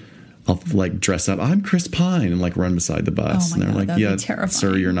I'll dress up. I'm Chris Pine and run beside the bus. Oh my God, and they're yeah,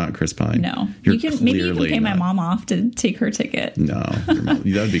 sir, you're not Chris Pine. No, maybe you can pay my mom off to take her ticket. No, that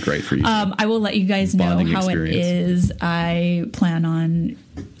would be great for you. I will let you guys know how it is. I plan on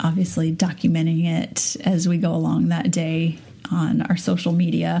obviously documenting it as we go along that day on our social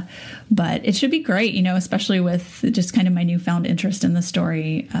media, but it should be great, especially with just kind of my newfound interest in the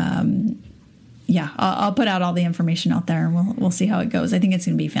story. I'll put out all the information out there, and we'll see how it goes. I think it's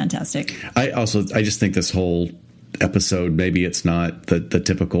going to be fantastic. I just think this whole episode, maybe it's not the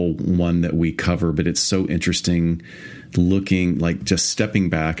typical one that we cover, but it's so interesting looking, just stepping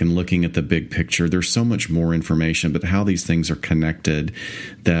back and looking at the big picture. There's so much more information, but how these things are connected,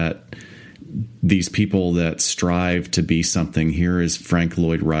 that these people that strive to be something. Here is Frank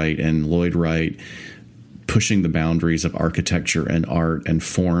Lloyd Wright, and Lloyd Wright pushing the boundaries of architecture and art and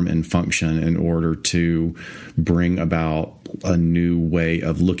form and function in order to bring about a new way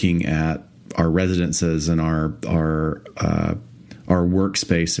of looking at our residences and our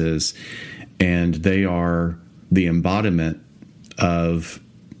workspaces. And they are the embodiment of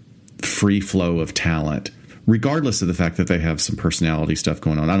free flow of talent, regardless of the fact that they have some personality stuff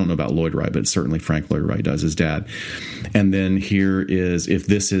going on. I don't know about Lloyd Wright, but certainly Frank Lloyd Wright does, his dad. And then here is, if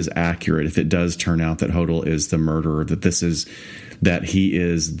this is accurate, if it does turn out that Hodel is the murderer, that he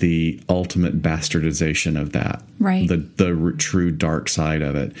is the ultimate bastardization of that. Right. The true dark side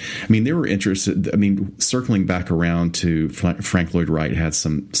of it. I mean, they were interested. I mean, circling back around to Frank Lloyd Wright had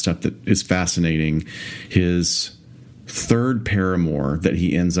some stuff that is fascinating. His third paramour that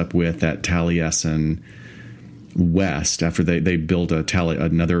he ends up with at Taliesin West, after they build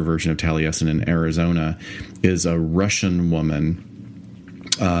another version of Taliesin in Arizona, is a Russian woman.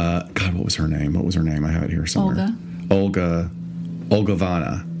 God, what was her name? I have it here somewhere. Olga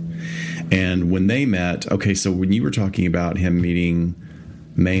Vanna. And when they met, okay, so when you were talking about him meeting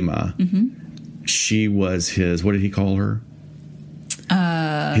Mema, she was his, what did he call her?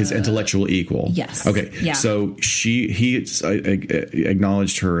 His intellectual equal. Yes. Okay. Yeah. So he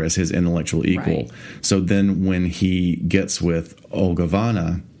acknowledged her as his intellectual equal. Right. So then when he gets with Olga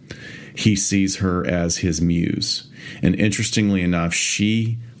Vanna, he sees her as his muse. And interestingly enough,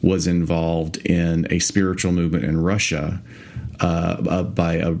 she was involved in a spiritual movement in Russia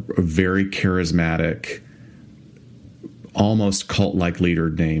by a very charismatic, almost cult-like leader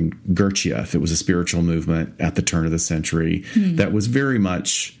named Gurdjieff. It was a spiritual movement at the turn of the century that was very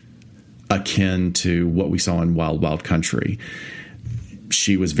much akin to what we saw in Wild Wild Country.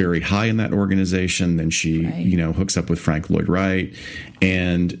 She was very high in that organization. Then she, hooks up with Frank Lloyd Wright,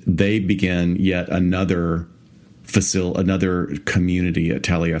 and they begin yet another community at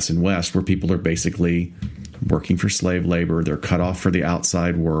Taliesin West where people are basically working for slave labor. They're cut off for the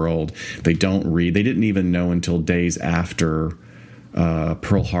outside world. They don't read. They didn't even know until days after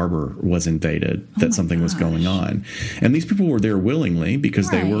Pearl Harbor was invaded that something was going on. And these people were there willingly because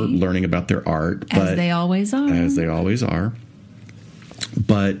they were learning about their art. As they always are.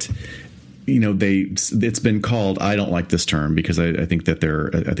 But, it's been called, I don't like this term because I think that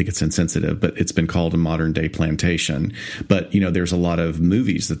I think it's insensitive, but it's been called a modern day plantation. But, there's a lot of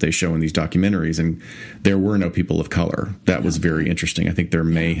movies that they show in these documentaries, and there were no people of color. That was very interesting. I think there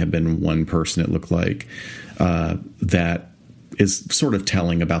may have been one person, it looked like, that is sort of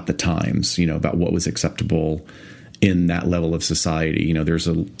telling about the times, about what was acceptable in that level of society. There's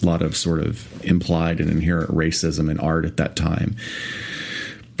a lot of sort of implied and inherent racism in art at that time.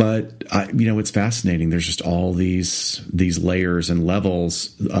 But it's fascinating. There's just all these layers and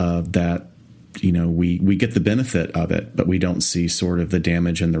levels that we get the benefit of it, but we don't see sort of the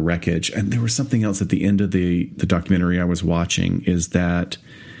damage and the wreckage. And there was something else at the end of the documentary I was watching, is that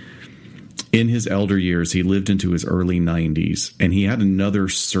in his elder years, he lived into his early 90s, and he had another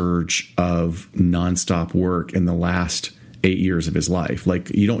surge of nonstop work in the last 8 years of his life. Like,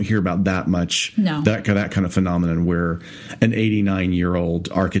 you don't hear about that much, that kind of phenomenon where an 89-year-old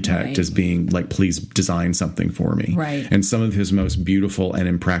architect is being like, please design something for me. Right. And some of his most beautiful and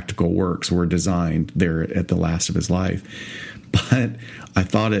impractical works were designed there at the last of his life. But I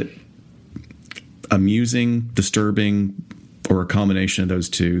thought it amusing, disturbing, or a combination of those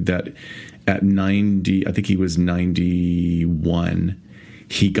two, that at 90, I think he was 91,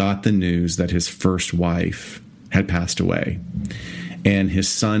 he got the news that his first wife had passed away. And his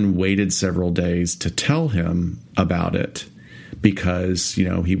son waited several days to tell him about it because,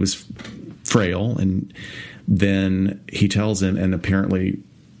 he was frail. And then he tells him, and apparently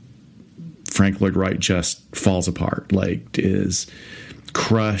Frank Lloyd Wright just falls apart, like is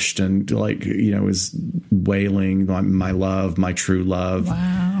crushed and is wailing, my love, my true love.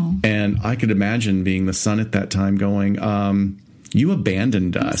 Wow. And I could imagine being the son at that time going, you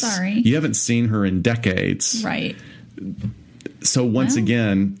abandoned us. I'm sorry. You haven't seen her in decades. Right. So once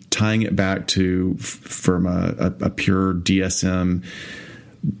again, tying it back to from a pure DSM,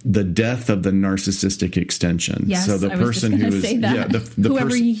 the death of the narcissistic extension. Yes, so the I person who is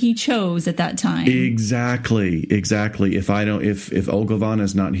whoever he chose at that time. Exactly. If Olga Vanna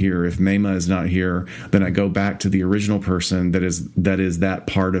is not here, if Mema is not here, then I go back to the original person that is that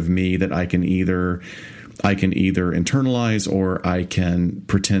part of me that I can either internalize or I can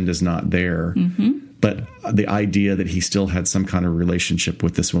pretend is not there. Mm-hmm. But the idea that he still had some kind of relationship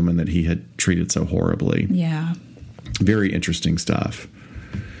with this woman that he had treated so horribly. Yeah. Very interesting stuff.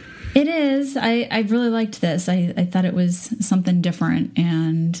 It is. I really liked this. I thought it was something different,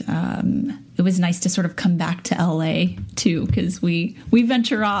 and it was nice to sort of come back to LA too, because we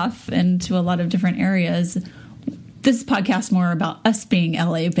venture off into a lot of different areas. This podcast more about us being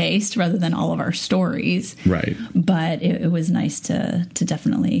LA based rather than all of our stories. Right. But it was nice to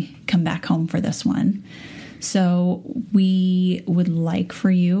definitely come back home for this one. So we would like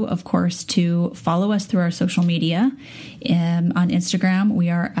for you, of course, to follow us through our social media. On Instagram, we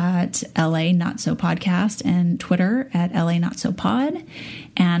are at LA Not So Podcast, and Twitter at LA Not So Pod.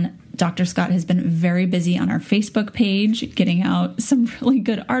 And Dr. Scott has been very busy on our Facebook page, getting out some really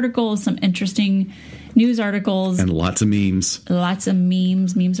good articles, some interesting news articles. And lots of memes. Lots of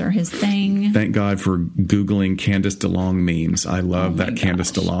memes. Memes are his thing. Thank God for Googling Candace DeLong memes. I love that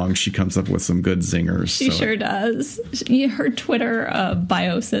Candace DeLong. She comes up with some good zingers. She sure does. Her Twitter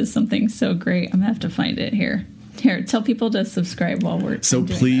bio says something so great. I'm going to have to find it here. Here, tell people to subscribe while we're So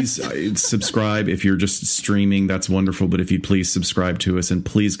please subscribe. If you're just streaming, that's wonderful. But if you'd please subscribe to us, and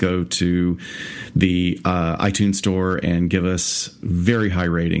please go to the iTunes store and give us very high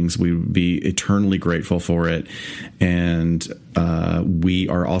ratings. We would be eternally grateful for it. And we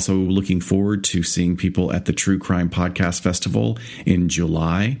are also looking forward to seeing people at the True Crime Podcast Festival in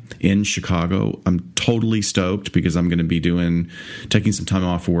July in Chicago. I'm totally stoked because I'm going to be taking some time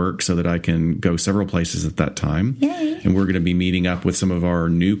off work so that I can go several places at that time. Yay. And we're going to be meeting up with some of our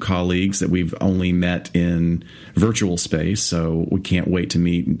new colleagues that we've only met in virtual space. So we can't wait to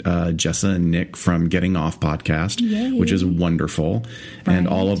meet Jessa and Nick from Getting Off Podcast, Yay. which is wonderful. Right. And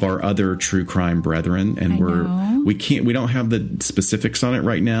all of our other true crime brethren. And we don't have the specifics on it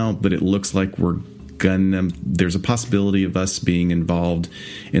right now, but it looks like there's a possibility of us being involved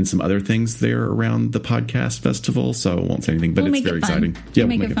in some other things there around the podcast festival. So I won't say anything, but it's very exciting. Yeah,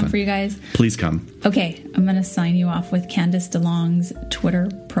 we'll make it fun for you guys. Please come. Okay, I'm going to sign you off with Candace DeLong's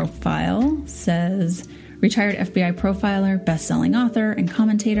Twitter profile. Says, retired FBI profiler, best-selling author, and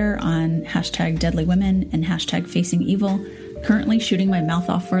commentator on hashtag Deadly Women and hashtag Facing Evil. Currently shooting my mouth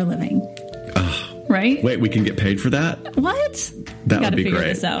off for a living. Right? Wait, we can get paid for that? What? That would be figure great.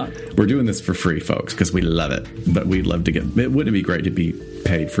 This out. We're doing this for free, folks, because we love it. But we'd love to wouldn't it be great to be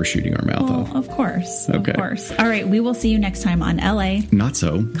paid for shooting our mouth off? Of course. Okay. Of course. All right. We will see you next time on LA Not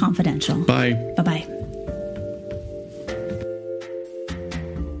So Confidential. Bye. Bye-bye.